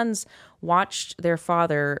your sons watched their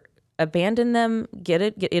father abandon them, get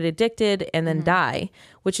addicted, and then die,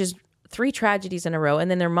 which is 3 tragedies in a row.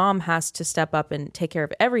 And then their mom has to step up and take care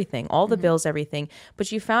of everything, all the bills, everything.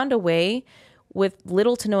 But you found a way with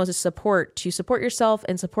little to no support to support yourself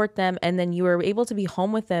and support them. And then you were able to be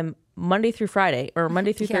home with them Monday through Friday or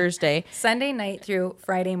Monday through Thursday. Sunday night through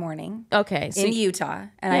Friday morning. Okay. So in Utah.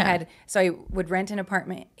 And I would rent an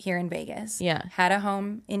apartment here in Vegas. Yeah. Had a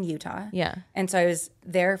home in Utah. Yeah. And so I was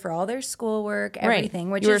there for all their schoolwork, everything,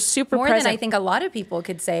 which you were is super more present. than I think a lot of people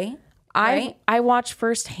could say. I watched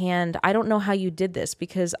firsthand. I don't know how you did this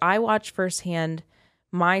because I watched firsthand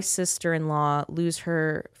my sister-in-law lose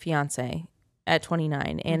her fiance at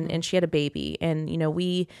 29 and she had a baby and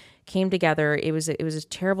we came together. It was a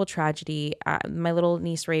terrible tragedy. My little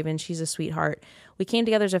niece Raven, she's a sweetheart. We came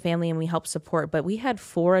together as a family and we helped support, but we had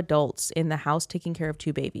 4 adults in the house taking care of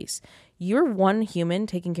 2 babies. You're one human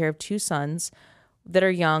taking care of 2 sons that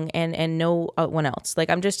are young and no one else. Like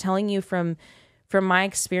I'm just telling you from my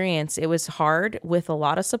experience, it was hard with a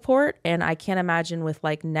lot of support, and I can't imagine with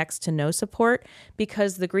like next to no support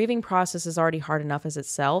because the grieving process is already hard enough as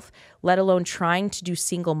itself, let alone trying to do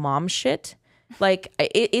single mom shit. Like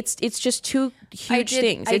it's just 2 huge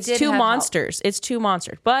things. It's 2 monsters. Help. It's 2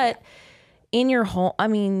 monsters. But in your home, I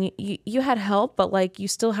mean, you had help, but like you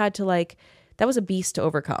still had to like. That was a beast to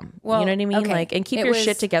overcome. Well, you know what I mean? Okay. Like, and keep your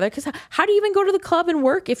shit together. Because how do you even go to the club and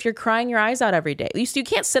work if you're crying your eyes out every day? You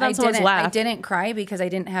can't sit on someone's lap. I didn't cry because I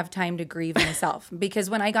didn't have time to grieve myself.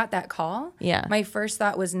 Because when I got that call, my first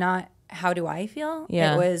thought was not, how do I feel?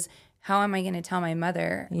 It was, how am I going to tell my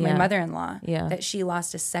mother-in-law, that she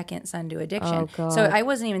lost a second son to addiction? Oh, so I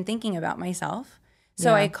wasn't even thinking about myself.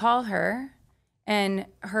 So I call her, and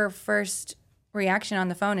her first reaction on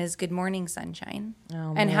the phone is, good morning, sunshine.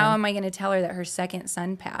 Oh, and how am I going to tell her that her second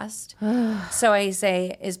son passed? So I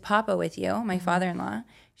say, is Papa with you, my father-in-law?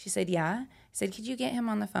 She said, yeah. I said, could you get him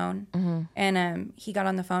on the phone? And he got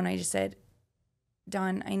on the phone. I just said,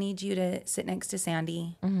 Dawn, I need you to sit next to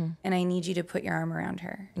Sandy, and I need you to put your arm around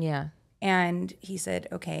her. Yeah. And he said,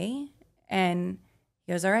 okay. And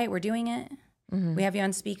he goes, all right, we're doing it. We have you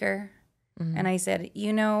on speaker. And I said,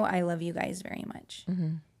 I love you guys very much.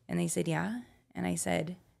 And they said, yeah. And I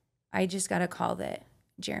said, I just got a call that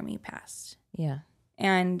Jeremy passed. Yeah.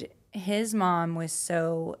 And his mom was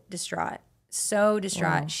so distraught.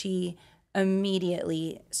 Wow. She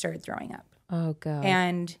immediately started throwing up. Oh, God.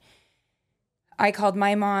 And I called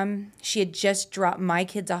my mom. She had just dropped my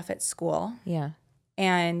kids off at school. Yeah.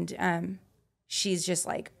 And she's just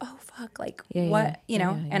like, oh, fuck, like, what,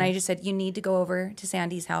 And I just said, you need to go over to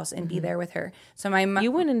Sandy's house and be there with her. So my mom.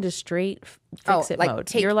 You went into straight fix-it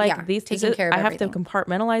mode. You're like, taking care of I have to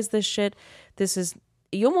compartmentalize this shit. This is,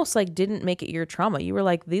 you almost like didn't make it your trauma. You were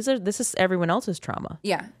like, this is everyone else's trauma.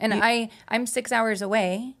 Yeah. And I'm 6 hours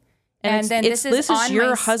away. And then this is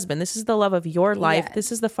your husband. This is the love of your life. Yes.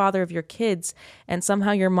 This is the father of your kids. And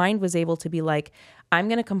somehow your mind was able to be like, I'm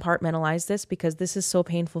going to compartmentalize this because this is so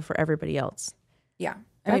painful for everybody else. Yeah.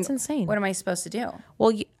 That's insane. What am I supposed to do?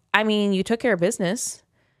 Well, you took care of business,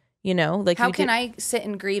 like how can I sit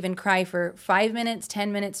and grieve and cry for 5 minutes,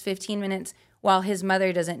 10 minutes, 15 minutes while his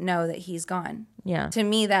mother doesn't know that he's gone? Yeah. To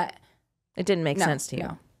me, that it didn't make sense to you.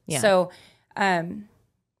 No. Yeah. So,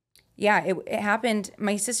 it happened.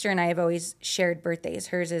 My sister and I have always shared birthdays.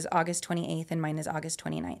 Hers is August 28th and mine is August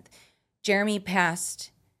 29th. Jeremy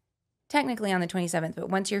passed technically on the 27th, but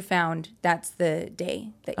once you're found, that's the day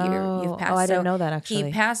that you've passed. Oh, I didn't know that actually.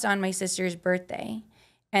 He passed on my sister's birthday,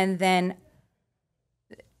 and then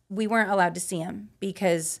we weren't allowed to see him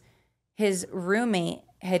because his roommate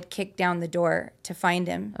had kicked down the door to find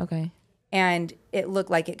him. Okay. And it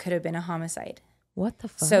looked like it could have been a homicide. What the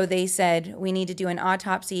fuck? So they said, we need to do an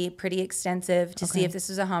autopsy, pretty extensive, to see if this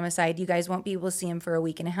was a homicide. You guys won't be able to see him for a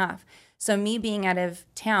week and a half. So me being out of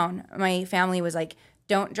town, my family was like,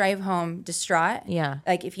 don't drive home distraught. Yeah.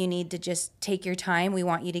 Like, if you need to just take your time, we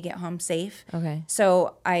want you to get home safe. Okay.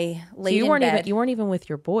 So I laid in bed. You weren't even with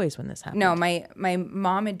your boys when this happened? No, my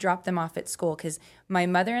mom had dropped them off at school because my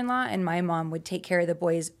mother-in-law and my mom would take care of the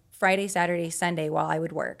boys Friday, Saturday, Sunday while I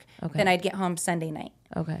would work. Okay. Then I'd get home Sunday night.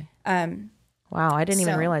 Okay. Wow, I didn't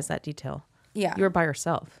even realize that detail. Yeah. You were by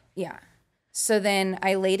yourself. Yeah. So then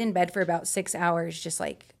I laid in bed for about 6 hours just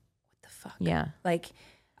like, what the fuck? Yeah. Like,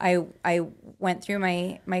 I went through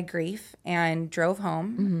my grief and drove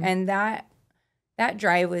home, and that that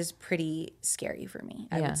drive was pretty scary for me,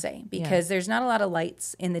 I would say, because there's not a lot of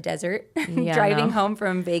lights in the desert driving home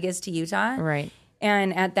from Vegas to Utah. Right.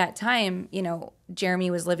 And at that time, you know,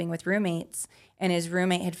 Jeremy was living with roommates, and his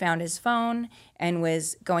roommate had found his phone and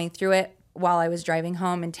was going through it while I was driving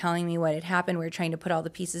home and telling me what had happened. We were trying to put all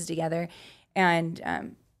the pieces together. And,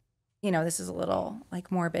 you know, this is a little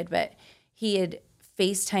like morbid, but he had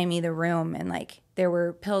FaceTime me the room, and like there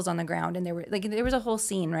were pills on the ground, and there was a whole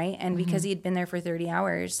scene, right? And because he had been there for 30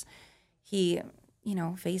 hours, he, you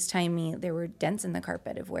know, FaceTime me. There were dents in the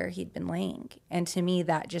carpet of where he'd been laying. And to me,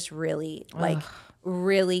 that just really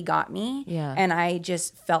really got me. Yeah. And I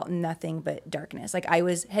just felt nothing but darkness. Like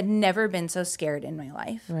had never been so scared in my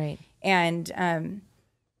life. Right. And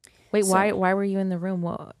wait, why were you in the room?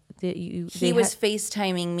 What did you? He was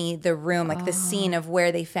FaceTiming me the room, like the scene of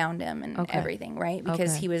where they found him and everything, right?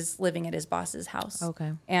 Because he was living at his boss's house.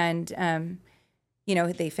 Okay. And you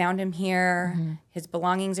know, they found him here. His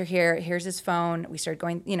belongings are here. Here's his phone. We started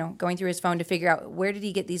going through his phone to figure out where did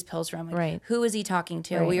he get these pills from? Right. Who was he talking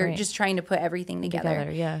to? We were just trying to put everything together.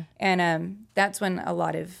 Yeah. And that's when a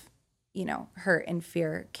lot of, you know, hurt and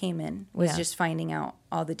fear came in, was just finding out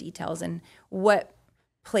all the details and what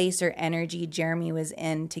place or energy Jeremy was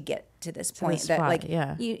in to get to this point. That spot, like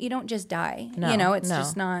you don't just die. No, you know, it's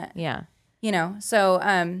just not. Yeah. You know, so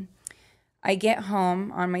I get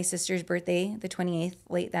home on my sister's birthday, the 28th,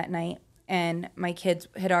 late that night, and my kids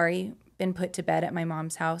had already been put to bed at my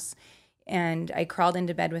mom's house. And I crawled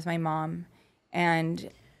into bed with my mom, and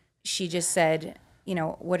she just said, you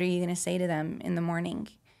know, what are you going to say to them in the morning?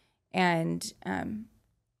 And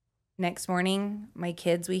next morning, my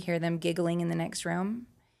kids, we hear them giggling in the next room.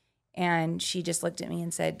 And she just looked at me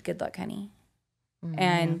and said, good luck, honey. Mm-hmm.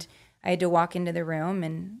 And I had to walk into the room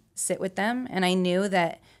and sit with them. And I knew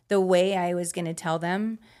that the way I was going to tell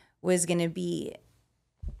them was going to be,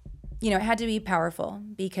 you know, it had to be powerful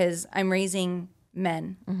because I'm raising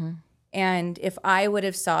men. Mm-hmm. And if I would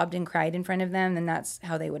have sobbed and cried in front of them, then that's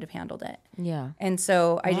how they would have handled it. Yeah. And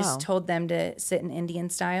so I just told them to sit in Indian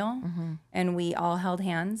style, and we all held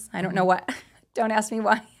hands. I don't know what. Don't ask me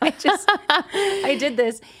why. I did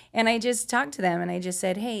this, and I just talked to them, and I just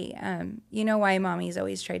said, hey, you know why mommy's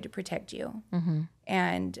always tried to protect you,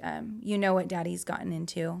 and you know what daddy's gotten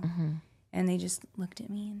into. And they just looked at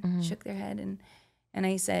me and shook their head, and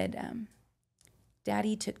I said,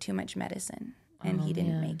 daddy took too much medicine, and he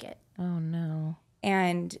didn't make it. Oh, no.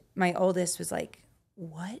 And my oldest was like,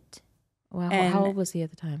 what? Wow. How old was he at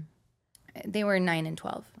the time? They were 9 and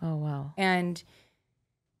 12. Oh, wow. And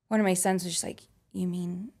one of my sons was just like, you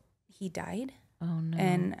mean he died? Oh, no.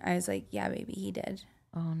 And I was like, yeah, baby, he did.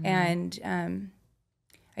 Oh, no. And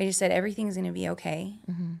I just said, everything's going to be okay.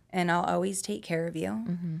 And I'll always take care of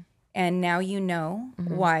you. And now you know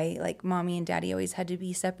why, like, mommy and daddy always had to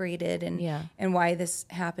be separated and why this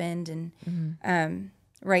happened. And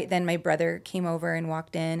right then my brother came over and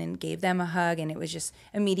walked in and gave them a hug. And it was just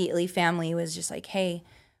immediately family was just like, hey,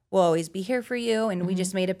 we'll always be here for you. And we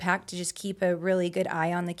just made a pact to just keep a really good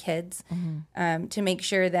eye on the kids to make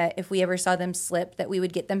sure that if we ever saw them slip, that we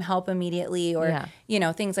would get them help immediately or, you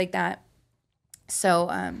know, things like that. So,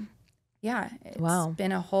 it's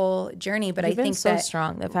been a whole journey, but You've I think so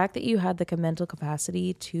strong. The fact that you had the mental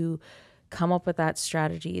capacity to come up with that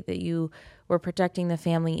strategy, that you were protecting the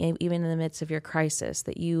family even in the midst of your crisis,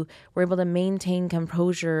 that you were able to maintain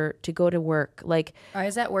composure to go to work. Like, I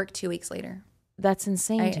was at work 2 weeks later. That's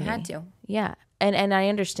insane. I had to. Yeah. And I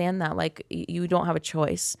understand that, like, you don't have a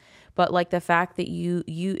choice, but like the fact that you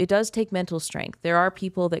it does take mental strength. There are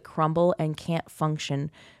people that crumble and can't function,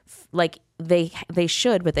 like they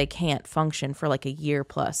should, but they can't function for like a year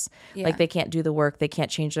plus. Yeah. Like they can't do the work, they can't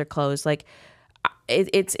change their clothes. Like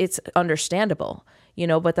it's understandable, you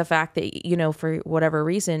know, but the fact that, you know, for whatever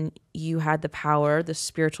reason, you had the power, the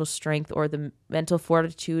spiritual strength, or the mental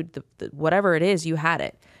fortitude, the whatever it is, you had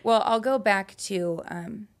it. Well, I'll go back to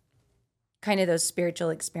kind of those spiritual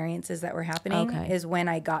experiences that were happening is when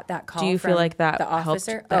I got that call. Do you feel like that the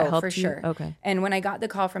officer? Helped for you? Sure. Okay. And when I got the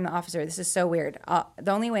call from the officer, this is so weird.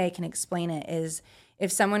 The only way I can explain it is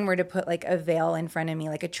if someone were to put like a veil in front of me,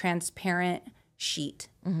 like a transparent sheet.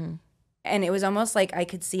 And it was almost like I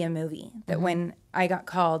could see a movie that when I got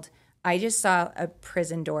called, I just saw a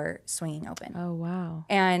prison door swinging open. Oh, wow.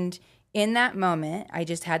 And in that moment, I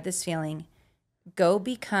just had this feeling, go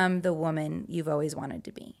become the woman you've always wanted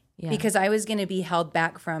to be. Yeah. Because I was going to be held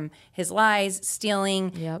back from his lies,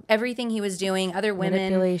 stealing, everything he was doing, other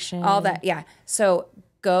women, manipulation, all that. Yeah. So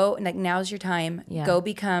go, like, now's your time. Yeah. Go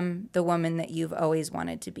become the woman that you've always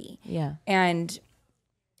wanted to be. Yeah. And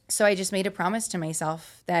so I just made a promise to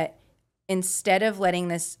myself that instead of letting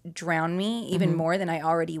this drown me even more than I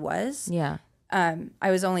already was,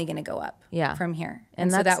 I was only going to go up from here.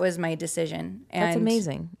 And so that was my decision. And that's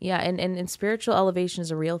amazing. Yeah. And spiritual elevation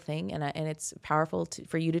is a real thing. And it's powerful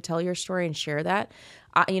for you to tell your story and share that.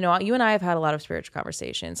 You and I have had a lot of spiritual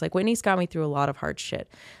conversations. Like Whitney's got me through a lot of hard shit.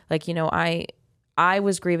 Like, I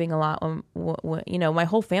was grieving a lot when my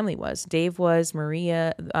whole family was. Dave was,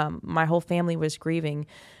 Maria, my whole family was grieving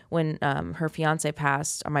when her fiance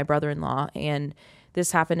passed, my brother-in-law. And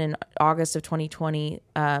this happened in August of 2020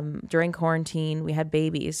 during quarantine. We had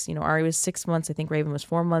babies. Ari was 6 months. I think Raven was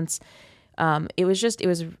 4 months. It was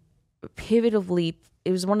pivotally.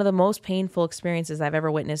 It was one of the most painful experiences I've ever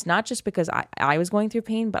witnessed, not just because I was going through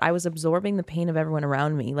pain, but I was absorbing the pain of everyone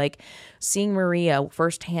around me. Like seeing Maria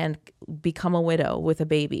firsthand become a widow with a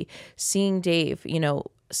baby, seeing Dave,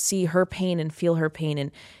 see her pain and feel her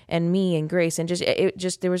pain, and me and Grace, and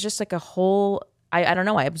there was just like a whole, I don't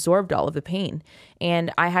know, I absorbed all of the pain.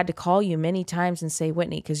 And I had to call you many times and say,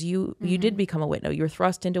 Whitney, because you did become a widow. You were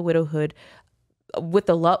thrust into widowhood with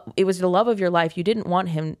the love. It was the love of your life. You didn't want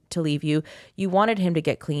him to leave you. You wanted him to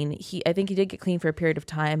get clean. I think he did get clean for a period of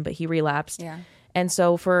time, but he relapsed. Yeah. And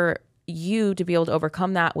so for you to be able to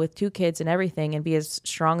overcome that with 2 kids and everything and be as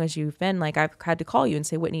strong as you've been, like I've had to call you and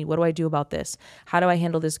say, Whitney, what do I do about this? How do I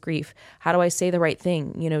handle this grief? How do I say the right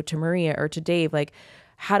thing, to Maria or to Dave? Like,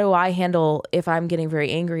 how do I handle if I'm getting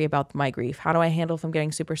very angry about my grief? How do I handle if I'm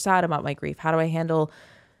getting super sad about my grief? How do I handle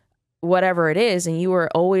whatever it is? And you were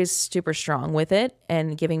always super strong with it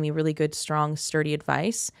and giving me really good, strong, sturdy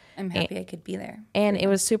advice. I'm happy I could be there. And it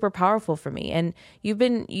was super powerful for me. And you've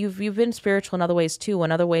been spiritual in other ways too.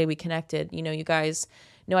 Another way we connected, you guys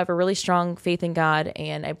know I have a really strong faith in God,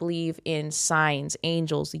 and I believe in signs,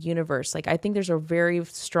 angels, the universe. Like I think there's a very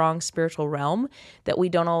strong spiritual realm that we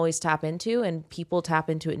don't always tap into, and people tap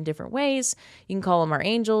into it in different ways. You can call them our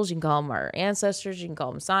angels, you can call them our ancestors, you can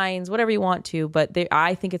call them signs, whatever you want to, but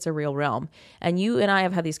I think it's a real realm. And you and I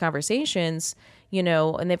have had these conversations,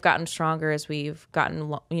 and they've gotten stronger as we've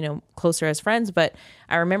gotten, closer as friends. But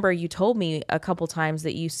I remember you told me a couple times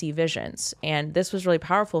that you see visions. And this was really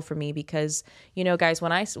powerful for me because, guys,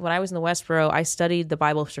 when I was in the Westboro, I studied the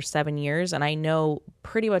Bible for 7 years, and I know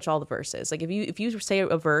pretty much all the verses. Like if you say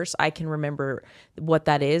a verse, I can remember what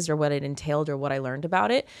that is or what it entailed or what I learned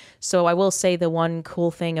about it. So I will say the one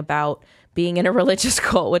cool thing about being in a religious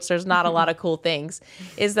cult, which there's not a lot of cool things,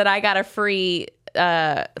 is that I got a free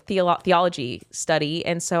theology study.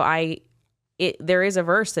 And so there is a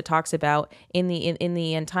verse that talks about in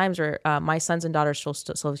the end times where my sons and daughters shall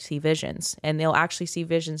see visions, and they'll actually see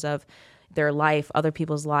visions of their life, other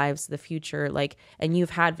people's lives, the future, and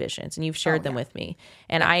you've had visions and you've shared them with me.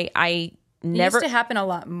 And I never. It used to happen a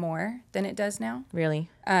lot more than it does now. Really?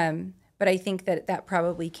 But I think that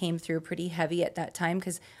probably came through pretty heavy at that time,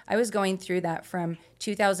 because I was going through that from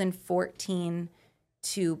 2014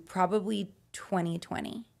 to probably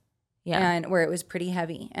 2020. Yeah. And where it was pretty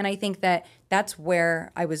heavy. And I think that's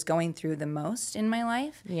where I was going through the most in my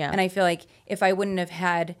life. Yeah. And I feel like if I wouldn't have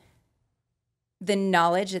had the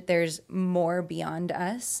knowledge that there's more beyond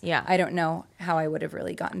us, I don't know how I would have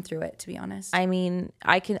really gotten through it, to be honest. I mean,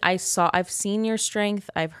 I've seen your strength.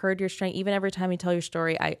 I've heard your strength. Even every time you tell your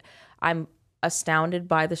story, I'm astounded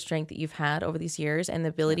by the strength that you've had over these years and the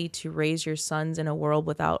ability to raise your sons in a world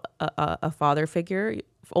without a father figure,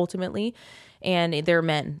 ultimately. And they're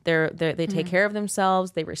men. They take care of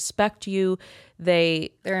themselves. They respect you. They're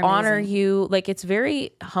honor you. Like, it's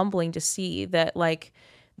very humbling to see that, like,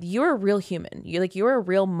 you're a real human. You're a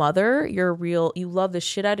real mother. You love the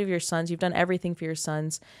shit out of your sons. You've done everything for your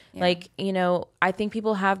sons. Yeah. Like, I think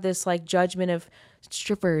people have this like judgment of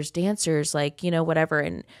strippers, dancers, whatever.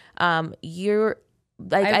 And you're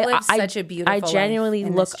like, I've lived such a beautiful life. I genuinely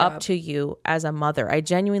look up to you as a mother. I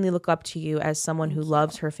genuinely look up to you as someone who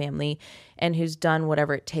loves her family and who's done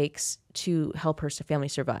whatever it takes to help her family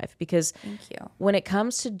survive. Because when it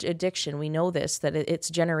comes to addiction, we know this, that it's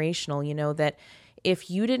generational, that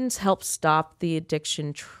if you didn't help stop the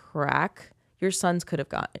addiction track, your sons could have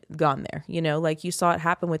gone there, like you saw it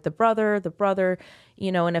happen with the brother,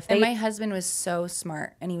 and my husband was so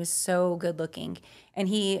smart and he was so good looking, and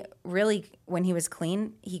he really, when he was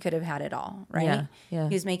clean, he could have had it all, right? Yeah.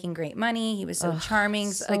 He was making great money. He was so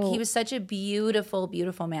charming. He was such a beautiful,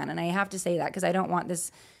 beautiful man. And I have to say that because I don't want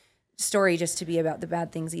this story just to be about the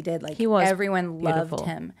bad things he did. Like, everyone loved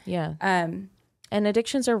him. Yeah. And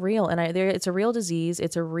addictions are real, and it's a real disease.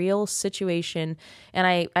 It's a real situation,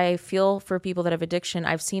 and I feel for people that have addiction.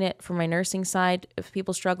 I've seen it from my nursing side. If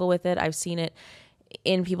people struggle with it, I've seen it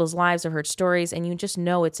in people's lives. I've heard stories, and you just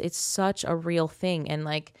know it's such a real thing. And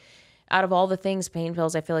like, out of all the things, pain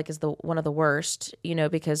pills, I feel like is one of the worst.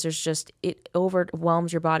 Because there's just, it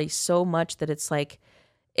overwhelms your body so much that it's like,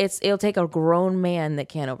 it'll take a grown man that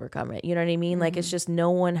can't overcome it. You know what I mean? Like, it's just,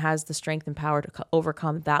 no one has the strength and power to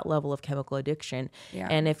overcome that level of chemical addiction. Yeah.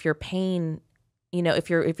 And if your pain, you know, if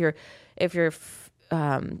you're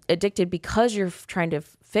addicted because you're trying to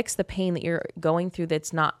fix the pain that you're going through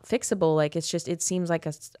that's not fixable, like, it seems like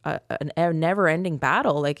a never ending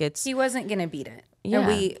battle. Like, he wasn't going to beat it. Yeah.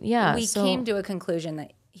 And we came to a conclusion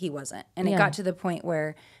that he wasn't. And it got to the point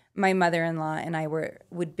where my mother-in-law and I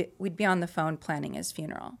we'd be on the phone planning his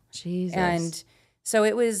funeral. Jesus. And so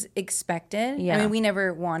it was expected. Yeah. I mean, we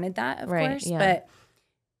never wanted that, of course, but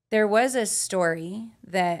there was a story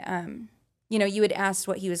that, you know, you had asked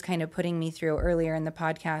what he was kind of putting me through earlier in the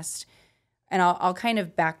podcast, and I'll kind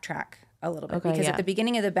of backtrack a little bit, because at the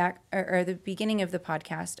beginning of the beginning of the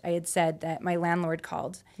podcast, I had said that my landlord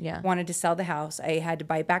called, wanted to sell the house. I had to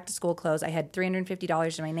buy back to school clothes. I had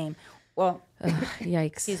 $350 in my name. Well, yikes.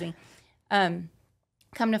 Excuse me.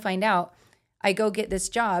 Come to find out, I go get this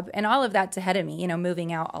job, and all of that's ahead of me, you know,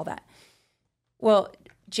 moving out, all that. Well,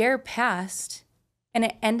 Jer passed, and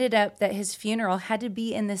it ended up that his funeral had to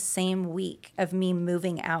be in the same week of me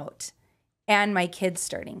moving out and my kids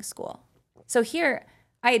starting school. So here,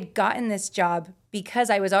 I had gotten this job because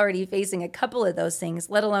I was already facing a couple of those things,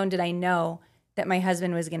 let alone did I know that my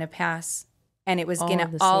husband was going to pass, and it was going to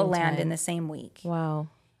all land in the same week. Wow.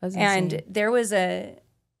 And there was I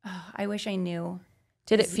wish I knew.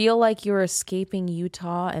 Did it feel like you were escaping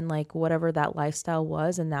Utah and like whatever that lifestyle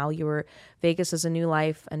was, and now Vegas is a new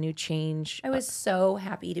life, a new change? I was so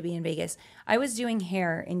happy to be in Vegas. I was doing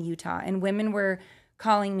hair in Utah, and women were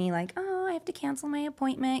calling me like, oh, I have to cancel my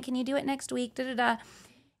appointment. Can you do it next week? Da-da-da.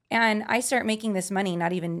 And I start making this money,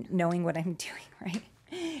 not even knowing what I'm doing, right?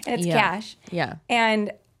 And it's cash. Yeah.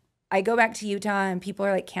 And I go back to Utah, and people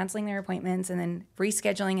are like canceling their appointments and then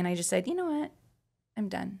rescheduling. And I just said, you know what? I'm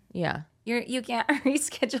done. Yeah. You can't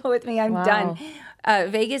reschedule with me. I'm done.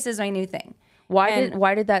 Vegas is my new thing.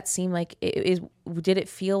 Why did that seem like did it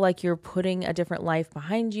feel like you're putting a different life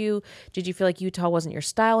behind you? Did you feel like Utah wasn't your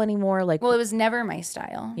style anymore? Like, well, it was never my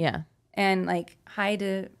style. Yeah. And like, hi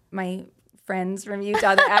to my friends from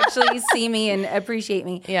Utah that actually see me and appreciate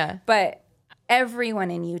me. Yeah. But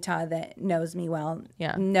everyone in Utah that knows me well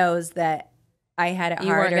knows that I had it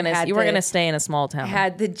hard. You weren't gonna stay in a small town.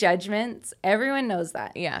 Had the judgments. Everyone knows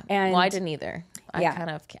that. Yeah. And I didn't either.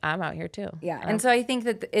 I'm out here too. Yeah. And so I think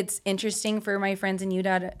that it's interesting for my friends in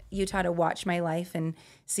Utah to watch my life and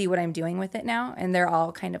see what I'm doing with it now. And they're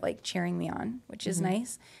all kind of like cheering me on, which is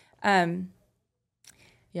nice. But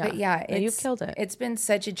you've killed it. It's been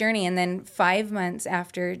such a journey. And then 5 months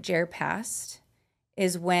after Jer passed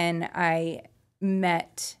is when I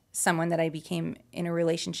met someone that I became in a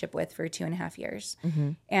relationship with for 2.5 years.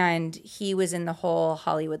 Mm-hmm. And he was in the whole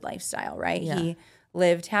Hollywood lifestyle, right? Yeah. He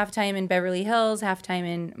lived half time in Beverly Hills, half time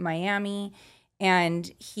in Miami.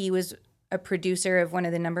 And he was a producer of one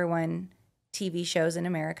of the #1 TV shows in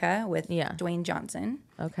America with Dwayne Johnson.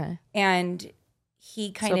 Okay. And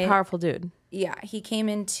he kind of... So powerful dude. Yeah. He came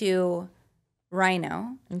into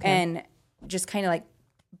Rhino and just kind of like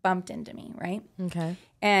bumped into me, right? Okay.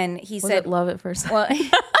 And he was said... it love at first sight? Well...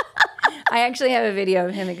 I actually have a video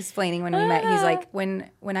of him explaining when we met. He's like,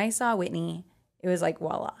 when I saw Whitney, it was like,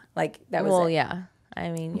 voila. Like, that was it. Well, yeah.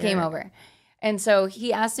 I mean, came over. And so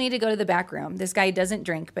he asked me to go to the back room. This guy doesn't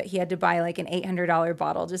drink, but he had to buy like an $800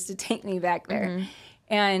 bottle just to take me back there. Mm-hmm.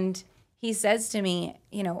 And he says to me,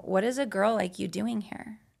 you know, what is a girl like you doing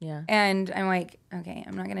here? Yeah. And I'm like, okay,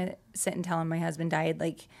 I'm not going to sit and tell him my husband died.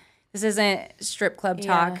 Like, this isn't strip club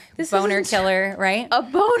talk, boner killer, right? A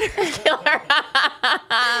boner killer.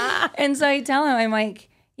 And so I tell him, I'm like,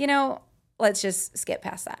 you know, let's just skip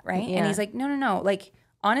past that, right? Yeah. And he's like, no. Like,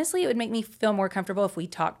 honestly, it would make me feel more comfortable if we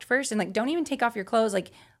talked first. And like, don't even take off your clothes.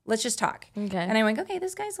 Like, let's just talk. Okay. And I'm like, okay,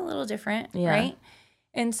 this guy's a little different, right?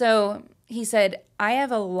 And so he said, I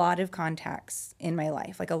have a lot of contacts in my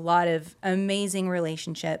life, like a lot of amazing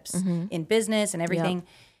relationships in business and everything. Yep.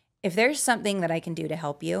 If there's something that I can do to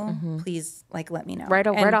help you, please, like, let me know. Right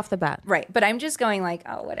off the bat. Right. But I'm just going like,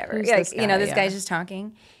 oh, whatever. Like, this guy? You know, this guy's just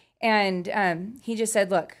talking. And he just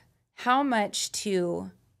said, look, how much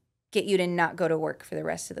to get you to not go to work for the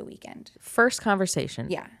rest of the weekend? First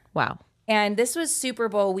conversation. Yeah. Wow. And this was Super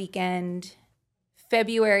Bowl weekend,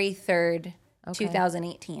 February 3rd,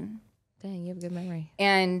 2018. Dang, you have a good memory.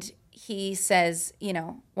 And he says, you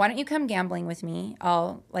know, why don't you come gambling with me?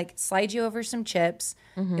 I'll like slide you over some chips.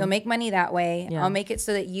 Mm-hmm. You'll make money that way. Yeah. I'll make it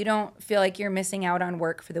so that you don't feel like you're missing out on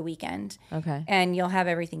work for the weekend. Okay. And you'll have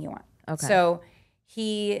everything you want. Okay. So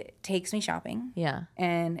he takes me shopping. Yeah.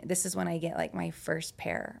 And this is when I get like my first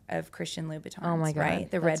pair of Christian Louboutins. Oh my God. Right?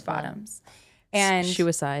 The red bottoms. And shoe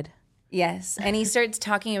aside. Yes. And he starts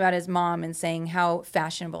talking about his mom and saying how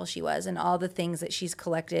fashionable she was and all the things that she's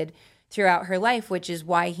collected throughout her life, which is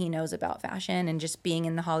why he knows about fashion and just being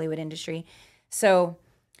in the Hollywood industry. So,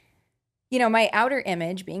 you know, my outer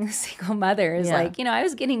image being a single mother is like, you know, I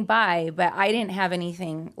was getting by, but I didn't have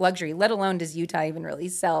anything luxury, let alone does Utah even really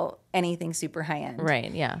sell anything super high end.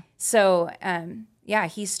 Right. Yeah. So, yeah,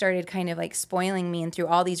 he started kind of like spoiling me, and through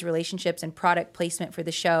all these relationships and product placement for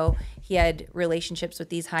the show, he had relationships with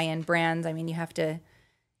these high end brands. I mean, you have to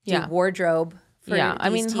do wardrobe for these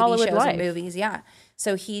TV Hollywood shows life. and movies. Yeah.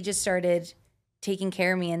 So he just started taking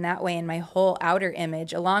care of me in that way, and my whole outer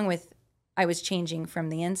image, along with I was changing from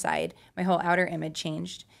the inside, my whole outer image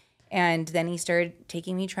changed. And then he started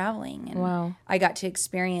taking me traveling, and I got to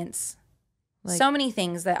experience so many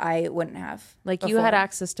things that I wouldn't have. Like before. You had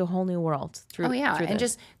access to a whole new world through. Oh yeah, and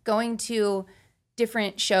just going to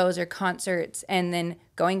different shows or concerts, and then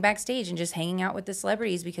going backstage and just hanging out with the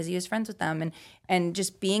celebrities because he was friends with them, and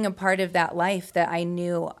just being a part of that life that I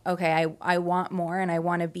knew, okay, I want more, and I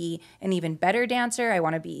want to be an even better dancer. I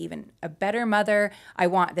want to be even a better mother. I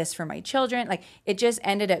want this for my children. Like it just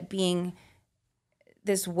ended up being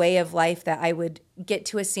this way of life that I would get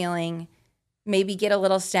to a ceiling, maybe get a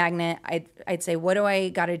little stagnant. I'd say, what do I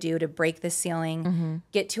got to do to break this ceiling,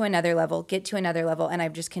 get to another level, and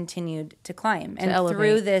I've just continued to climb. And elevate.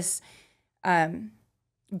 Through this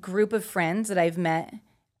group of friends that I've met,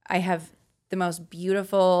 I have the most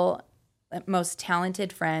beautiful, most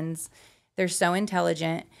talented friends. They're so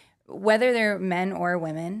intelligent, whether they're men or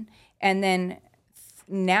women. And then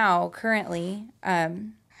now, currently,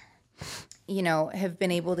 you know, have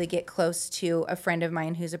been able to get close to a friend of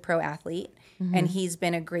mine who's a pro athlete. And he's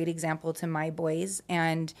been a great example to my boys.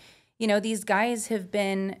 And, you know, these guys have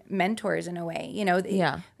been mentors in a way. You know,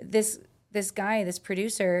 this guy, this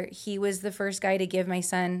producer, he was the first guy to give my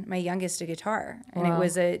son, my youngest, a guitar. And it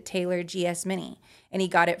was a Taylor GS Mini. And he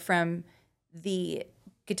got it from the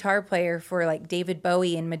guitar player for like David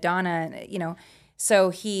Bowie and Madonna, you know.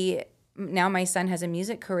 So now my son has a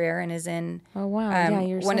music career and is in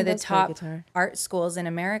one of the top art schools in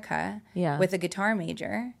America with a guitar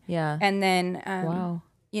major. Yeah. And then,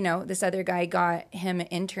 you know, this other guy got him an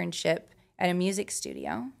internship at a music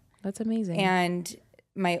studio. That's amazing. And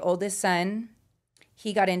my oldest son,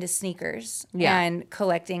 he got into sneakers and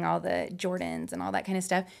collecting all the Jordans and all that kind of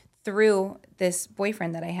stuff through this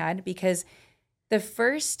boyfriend that I had, because the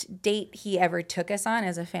first date he ever took us on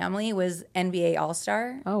as a family was NBA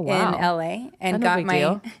All-Star in LA, and got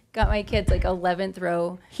my kids like 11th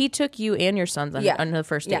row. He took you and your sons on the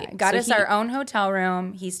first date. Yeah, got us our own hotel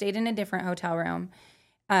room. He stayed in a different hotel room.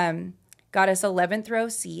 Got us 11th row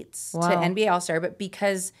seats to NBA All-Star, but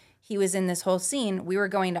because he was in this whole scene, we were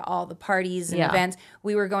going to all the parties and events.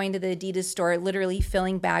 We were going to the Adidas store, literally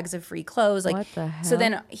filling bags of free clothes. Like, what the hell? So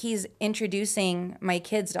then he's introducing my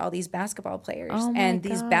kids to all these basketball players. And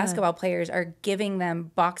these basketball players are giving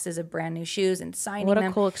them boxes of brand new shoes and signing them. What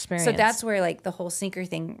a cool experience. So that's where like the whole sneaker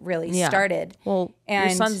thing really started. Well, your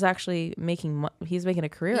son's actually he's making a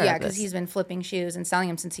career out of this. Yeah, because he's been flipping shoes and selling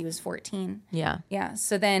them since he was 14. Yeah. Yeah.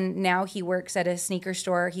 So then now he works at a sneaker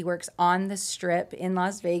store. He works on the Strip in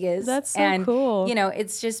Las Vegas. That's so cool. You know,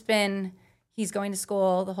 it's just been, he's going to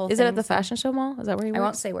school, the whole thing. Is it at the Fashion Show Mall? Is that where he works? I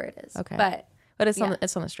won't say where it is. Okay. But it's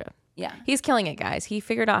on the Strip. Yeah. He's killing it, guys. He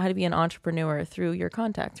figured out how to be an entrepreneur through your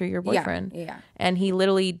contact, through your boyfriend. Yeah. And he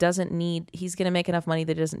literally he's going to make enough money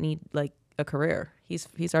that he doesn't need like a career. He's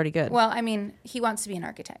already good. Well, I mean, he wants to be an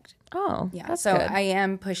architect. Oh, yeah. That's so good. I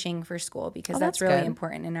am pushing for school because that's really good.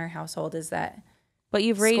 Important in our household is that. But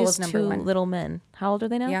you've raised two little men. How old are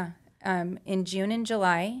they now? Yeah. In June and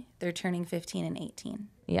July, they're turning 15 and 18.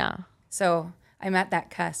 Yeah. So I'm at that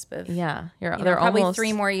cusp of they're probably almost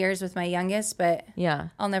 3 more years with my youngest, but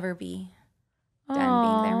I'll never be done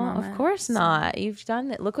being their mama. Of course not. You've done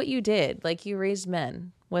it. Look what you did. Like you raised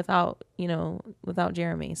men without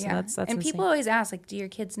Jeremy. So that's and insane. People always ask, like, do your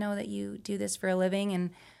kids know that you do this for a living? And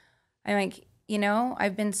I'm like,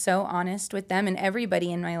 I've been so honest with them and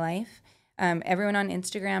everybody in my life. Everyone on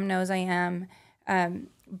Instagram knows I am.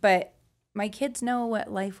 But my kids know what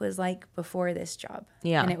life was like before this job.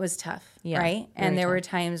 Yeah. And it was tough, right? And there were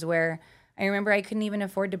times where I remember I couldn't even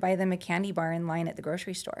afford to buy them a candy bar in line at the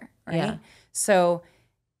grocery store, right? Yeah. So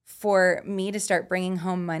for me to start bringing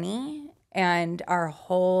home money and our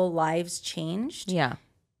whole lives changed,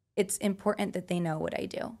 it's important that they know what I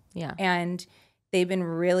do. Yeah. And they've been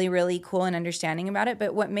really, really cool and understanding about it.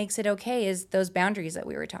 But what makes it okay is those boundaries that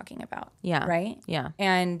we were talking about. Yeah. Right? Yeah.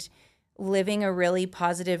 And living a really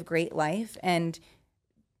positive, great life and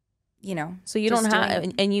you know. So you don't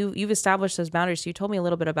have, and you've established those boundaries. So you told me a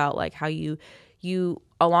little bit about like how you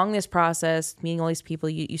along this process, meeting all these people,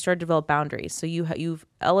 you started to develop boundaries. So you've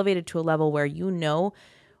elevated to a level where you know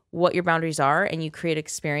what your boundaries are, and you create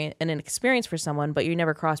an experience for someone, but you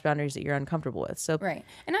never cross boundaries that you're uncomfortable with. So right,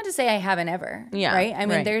 and not to say I haven't ever. Yeah, right. I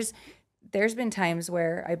mean, there's been times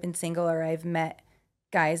where I've been single or I've met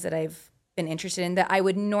guys that I've been interested in that I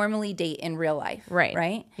would normally date in real life. Right.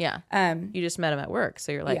 Right. Yeah. You just met them at work,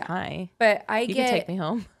 so you're like, hi. But you can take me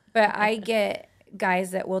home. But I get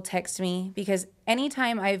guys that will text me because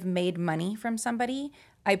anytime I've made money from somebody,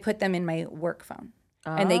 I put them in my work phone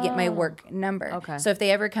and they get my work number. Okay. So if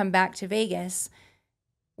they ever come back to Vegas,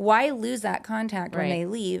 why lose that contact when they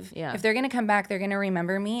leave? Yeah. If they're going to come back, they're going to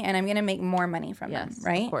remember me and I'm going to make more money from them.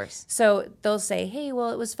 Right. Of course. So they'll say, hey,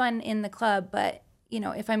 well, it was fun in the club, but you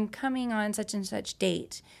know, if I'm coming on such and such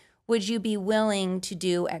date, would you be willing to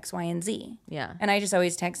do X, Y, and Z? Yeah. And I just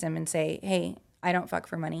always text them and say, hey, I don't fuck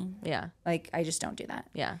for money. Yeah. Like, I just don't do that.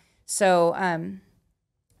 Yeah. So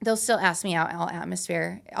they'll still ask me out. I'll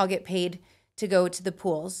atmosphere. I'll get paid to go to the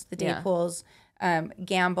pools, the day pools,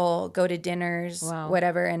 gamble, go to dinners,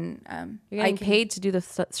 whatever. And you're getting paid to do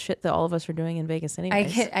the shit that all of us are doing in Vegas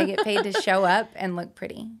anyways. I get paid to show up and look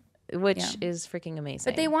pretty. Which is freaking amazing.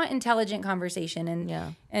 But they want intelligent conversation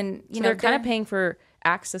and you know they're kind of paying for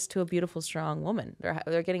access to a beautiful, strong woman.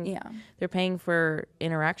 They're getting they're paying for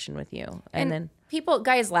interaction with you. And then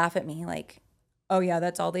guys laugh at me like, oh yeah,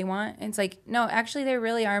 that's all they want. And it's like, no, actually there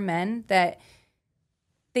really are men that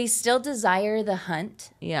they still desire the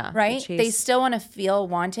hunt. Yeah. Right? They still want to feel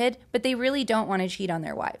wanted, but they really don't want to cheat on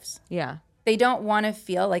their wives. Yeah. They don't want to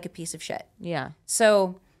feel like a piece of shit. Yeah.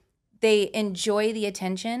 So they enjoy the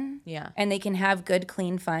attention. Yeah. And they can have good,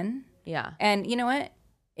 clean fun. Yeah. And you know what?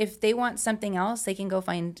 If they want something else, they can go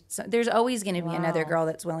find. There's always going to be another girl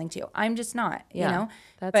that's willing to. I'm just not. Yeah. You know.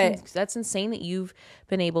 That's insane that you've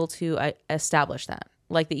been able to establish that.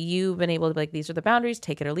 Like that you've been able to be like, these are the boundaries.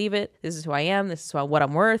 Take it or leave it. This is who I am. This is what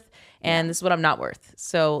I'm worth, and this is what I'm not worth.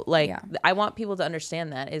 So like, I want people to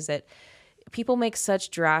understand that is that people make such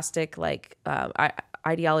drastic like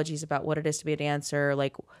ideologies about what it is to be a dancer.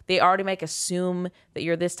 Like they already assume that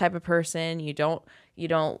you're this type of person. You don't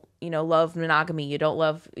love monogamy. You don't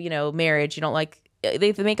love, marriage. You don't like,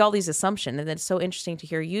 they make all these assumptions. And it's so interesting to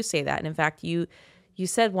hear you say that. And in fact, you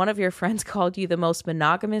said one of your friends called you the most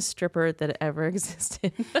monogamous stripper that ever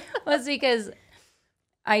existed. Well, it's because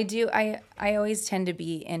I always tend to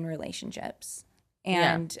be in relationships.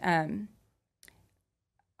 And,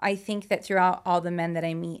 I think that throughout all the men that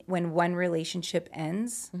I meet, when one relationship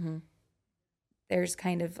ends, there's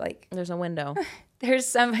kind of like... There's a window. There's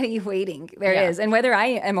somebody waiting. There is. And whether I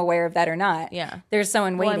am aware of that or not, there's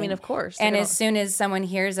someone waiting. Well, I mean, of course. And as soon as someone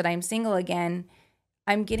hears that I'm single again,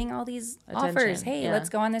 I'm getting all these offers. Hey, let's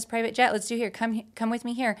go on this private jet. Let's do here. Come with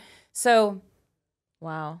me here. So...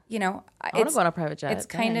 Wow. I want to go on a private jet. It's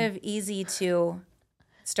kind of easy to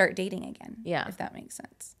start dating again. Yeah. If that makes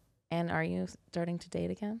sense. And are you starting to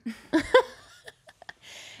date again?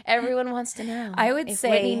 Everyone wants to know. I would say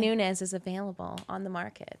Whitney Nunes is available on the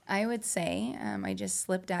market. I would say I just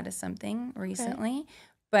slipped out of something recently,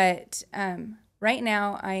 but right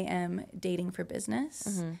now I am dating for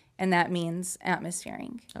business, and that means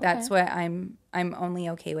atmosphering. Okay. That's what I'm only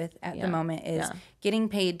okay with at the moment is getting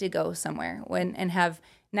paid to go somewhere and have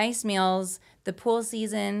nice meals. The pool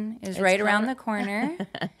season is right around the corner.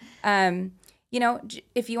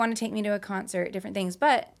 If you want to take me to a concert, different things,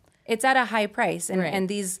 but it's at a high price, and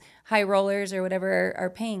these high rollers or whatever are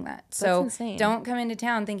paying that. So don't come into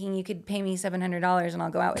town thinking you could pay me $700 and I'll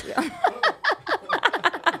go out with you.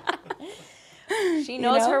 She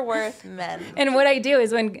knows her worth, men. And what I do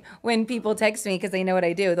is when people text me because they know what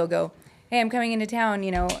I do, they'll go, "Hey, I'm coming into town.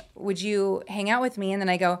 Would you hang out with me?" And then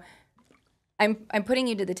I go, "I'm putting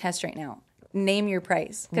you to the test right now. Name your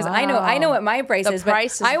price," because I know what my price is. But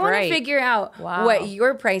I want to figure out what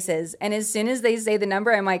your price is, and as soon as they say the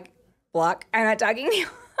number, I'm like, block. I'm not talking to you.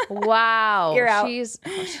 Wow, you're out.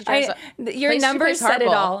 Your number said it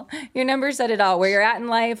all. Your number said it all. Where you're at in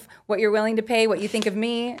life, what you're willing to pay, what you think of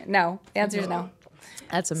me. No, the answer is no.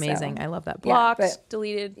 That's amazing. I love that. Blocked,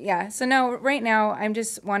 deleted. Yeah. So no, right now I'm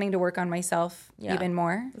just wanting to work on myself even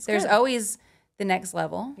more. There's always the next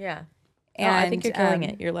level. Yeah. And I think you're killing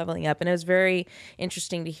it. You're leveling up. And it was very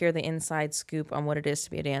interesting to hear the inside scoop on what it is to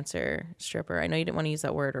be a dancer, stripper. I know you didn't want to use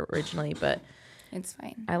that word originally, but it's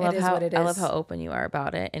fine. I love how open you are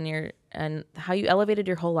about it, and how you elevated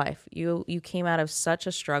your whole life. You came out of such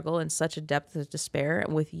a struggle and such a depth of despair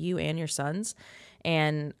with you and your sons.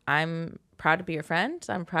 And I'm proud to be your friend.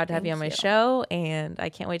 I'm proud to have you on my show, and I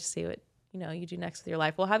can't wait to see you do next with your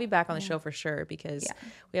life. We'll have you back on the show for sure, because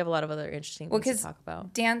we have a lot of other interesting things to talk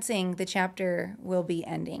about. Dancing, the chapter will be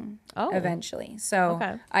ending eventually.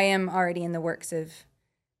 So I am already in the works of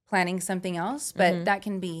planning something else, but that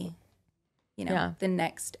can be, the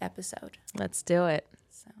next episode. Let's do it.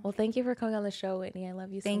 Well, thank you for coming on the show, Whitney. I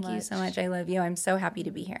love you so much. Thank you so much. I love you. I'm so happy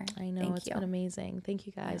to be here. I know. It's been amazing. Thank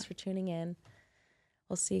you guys for tuning in.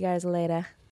 We'll see you guys later.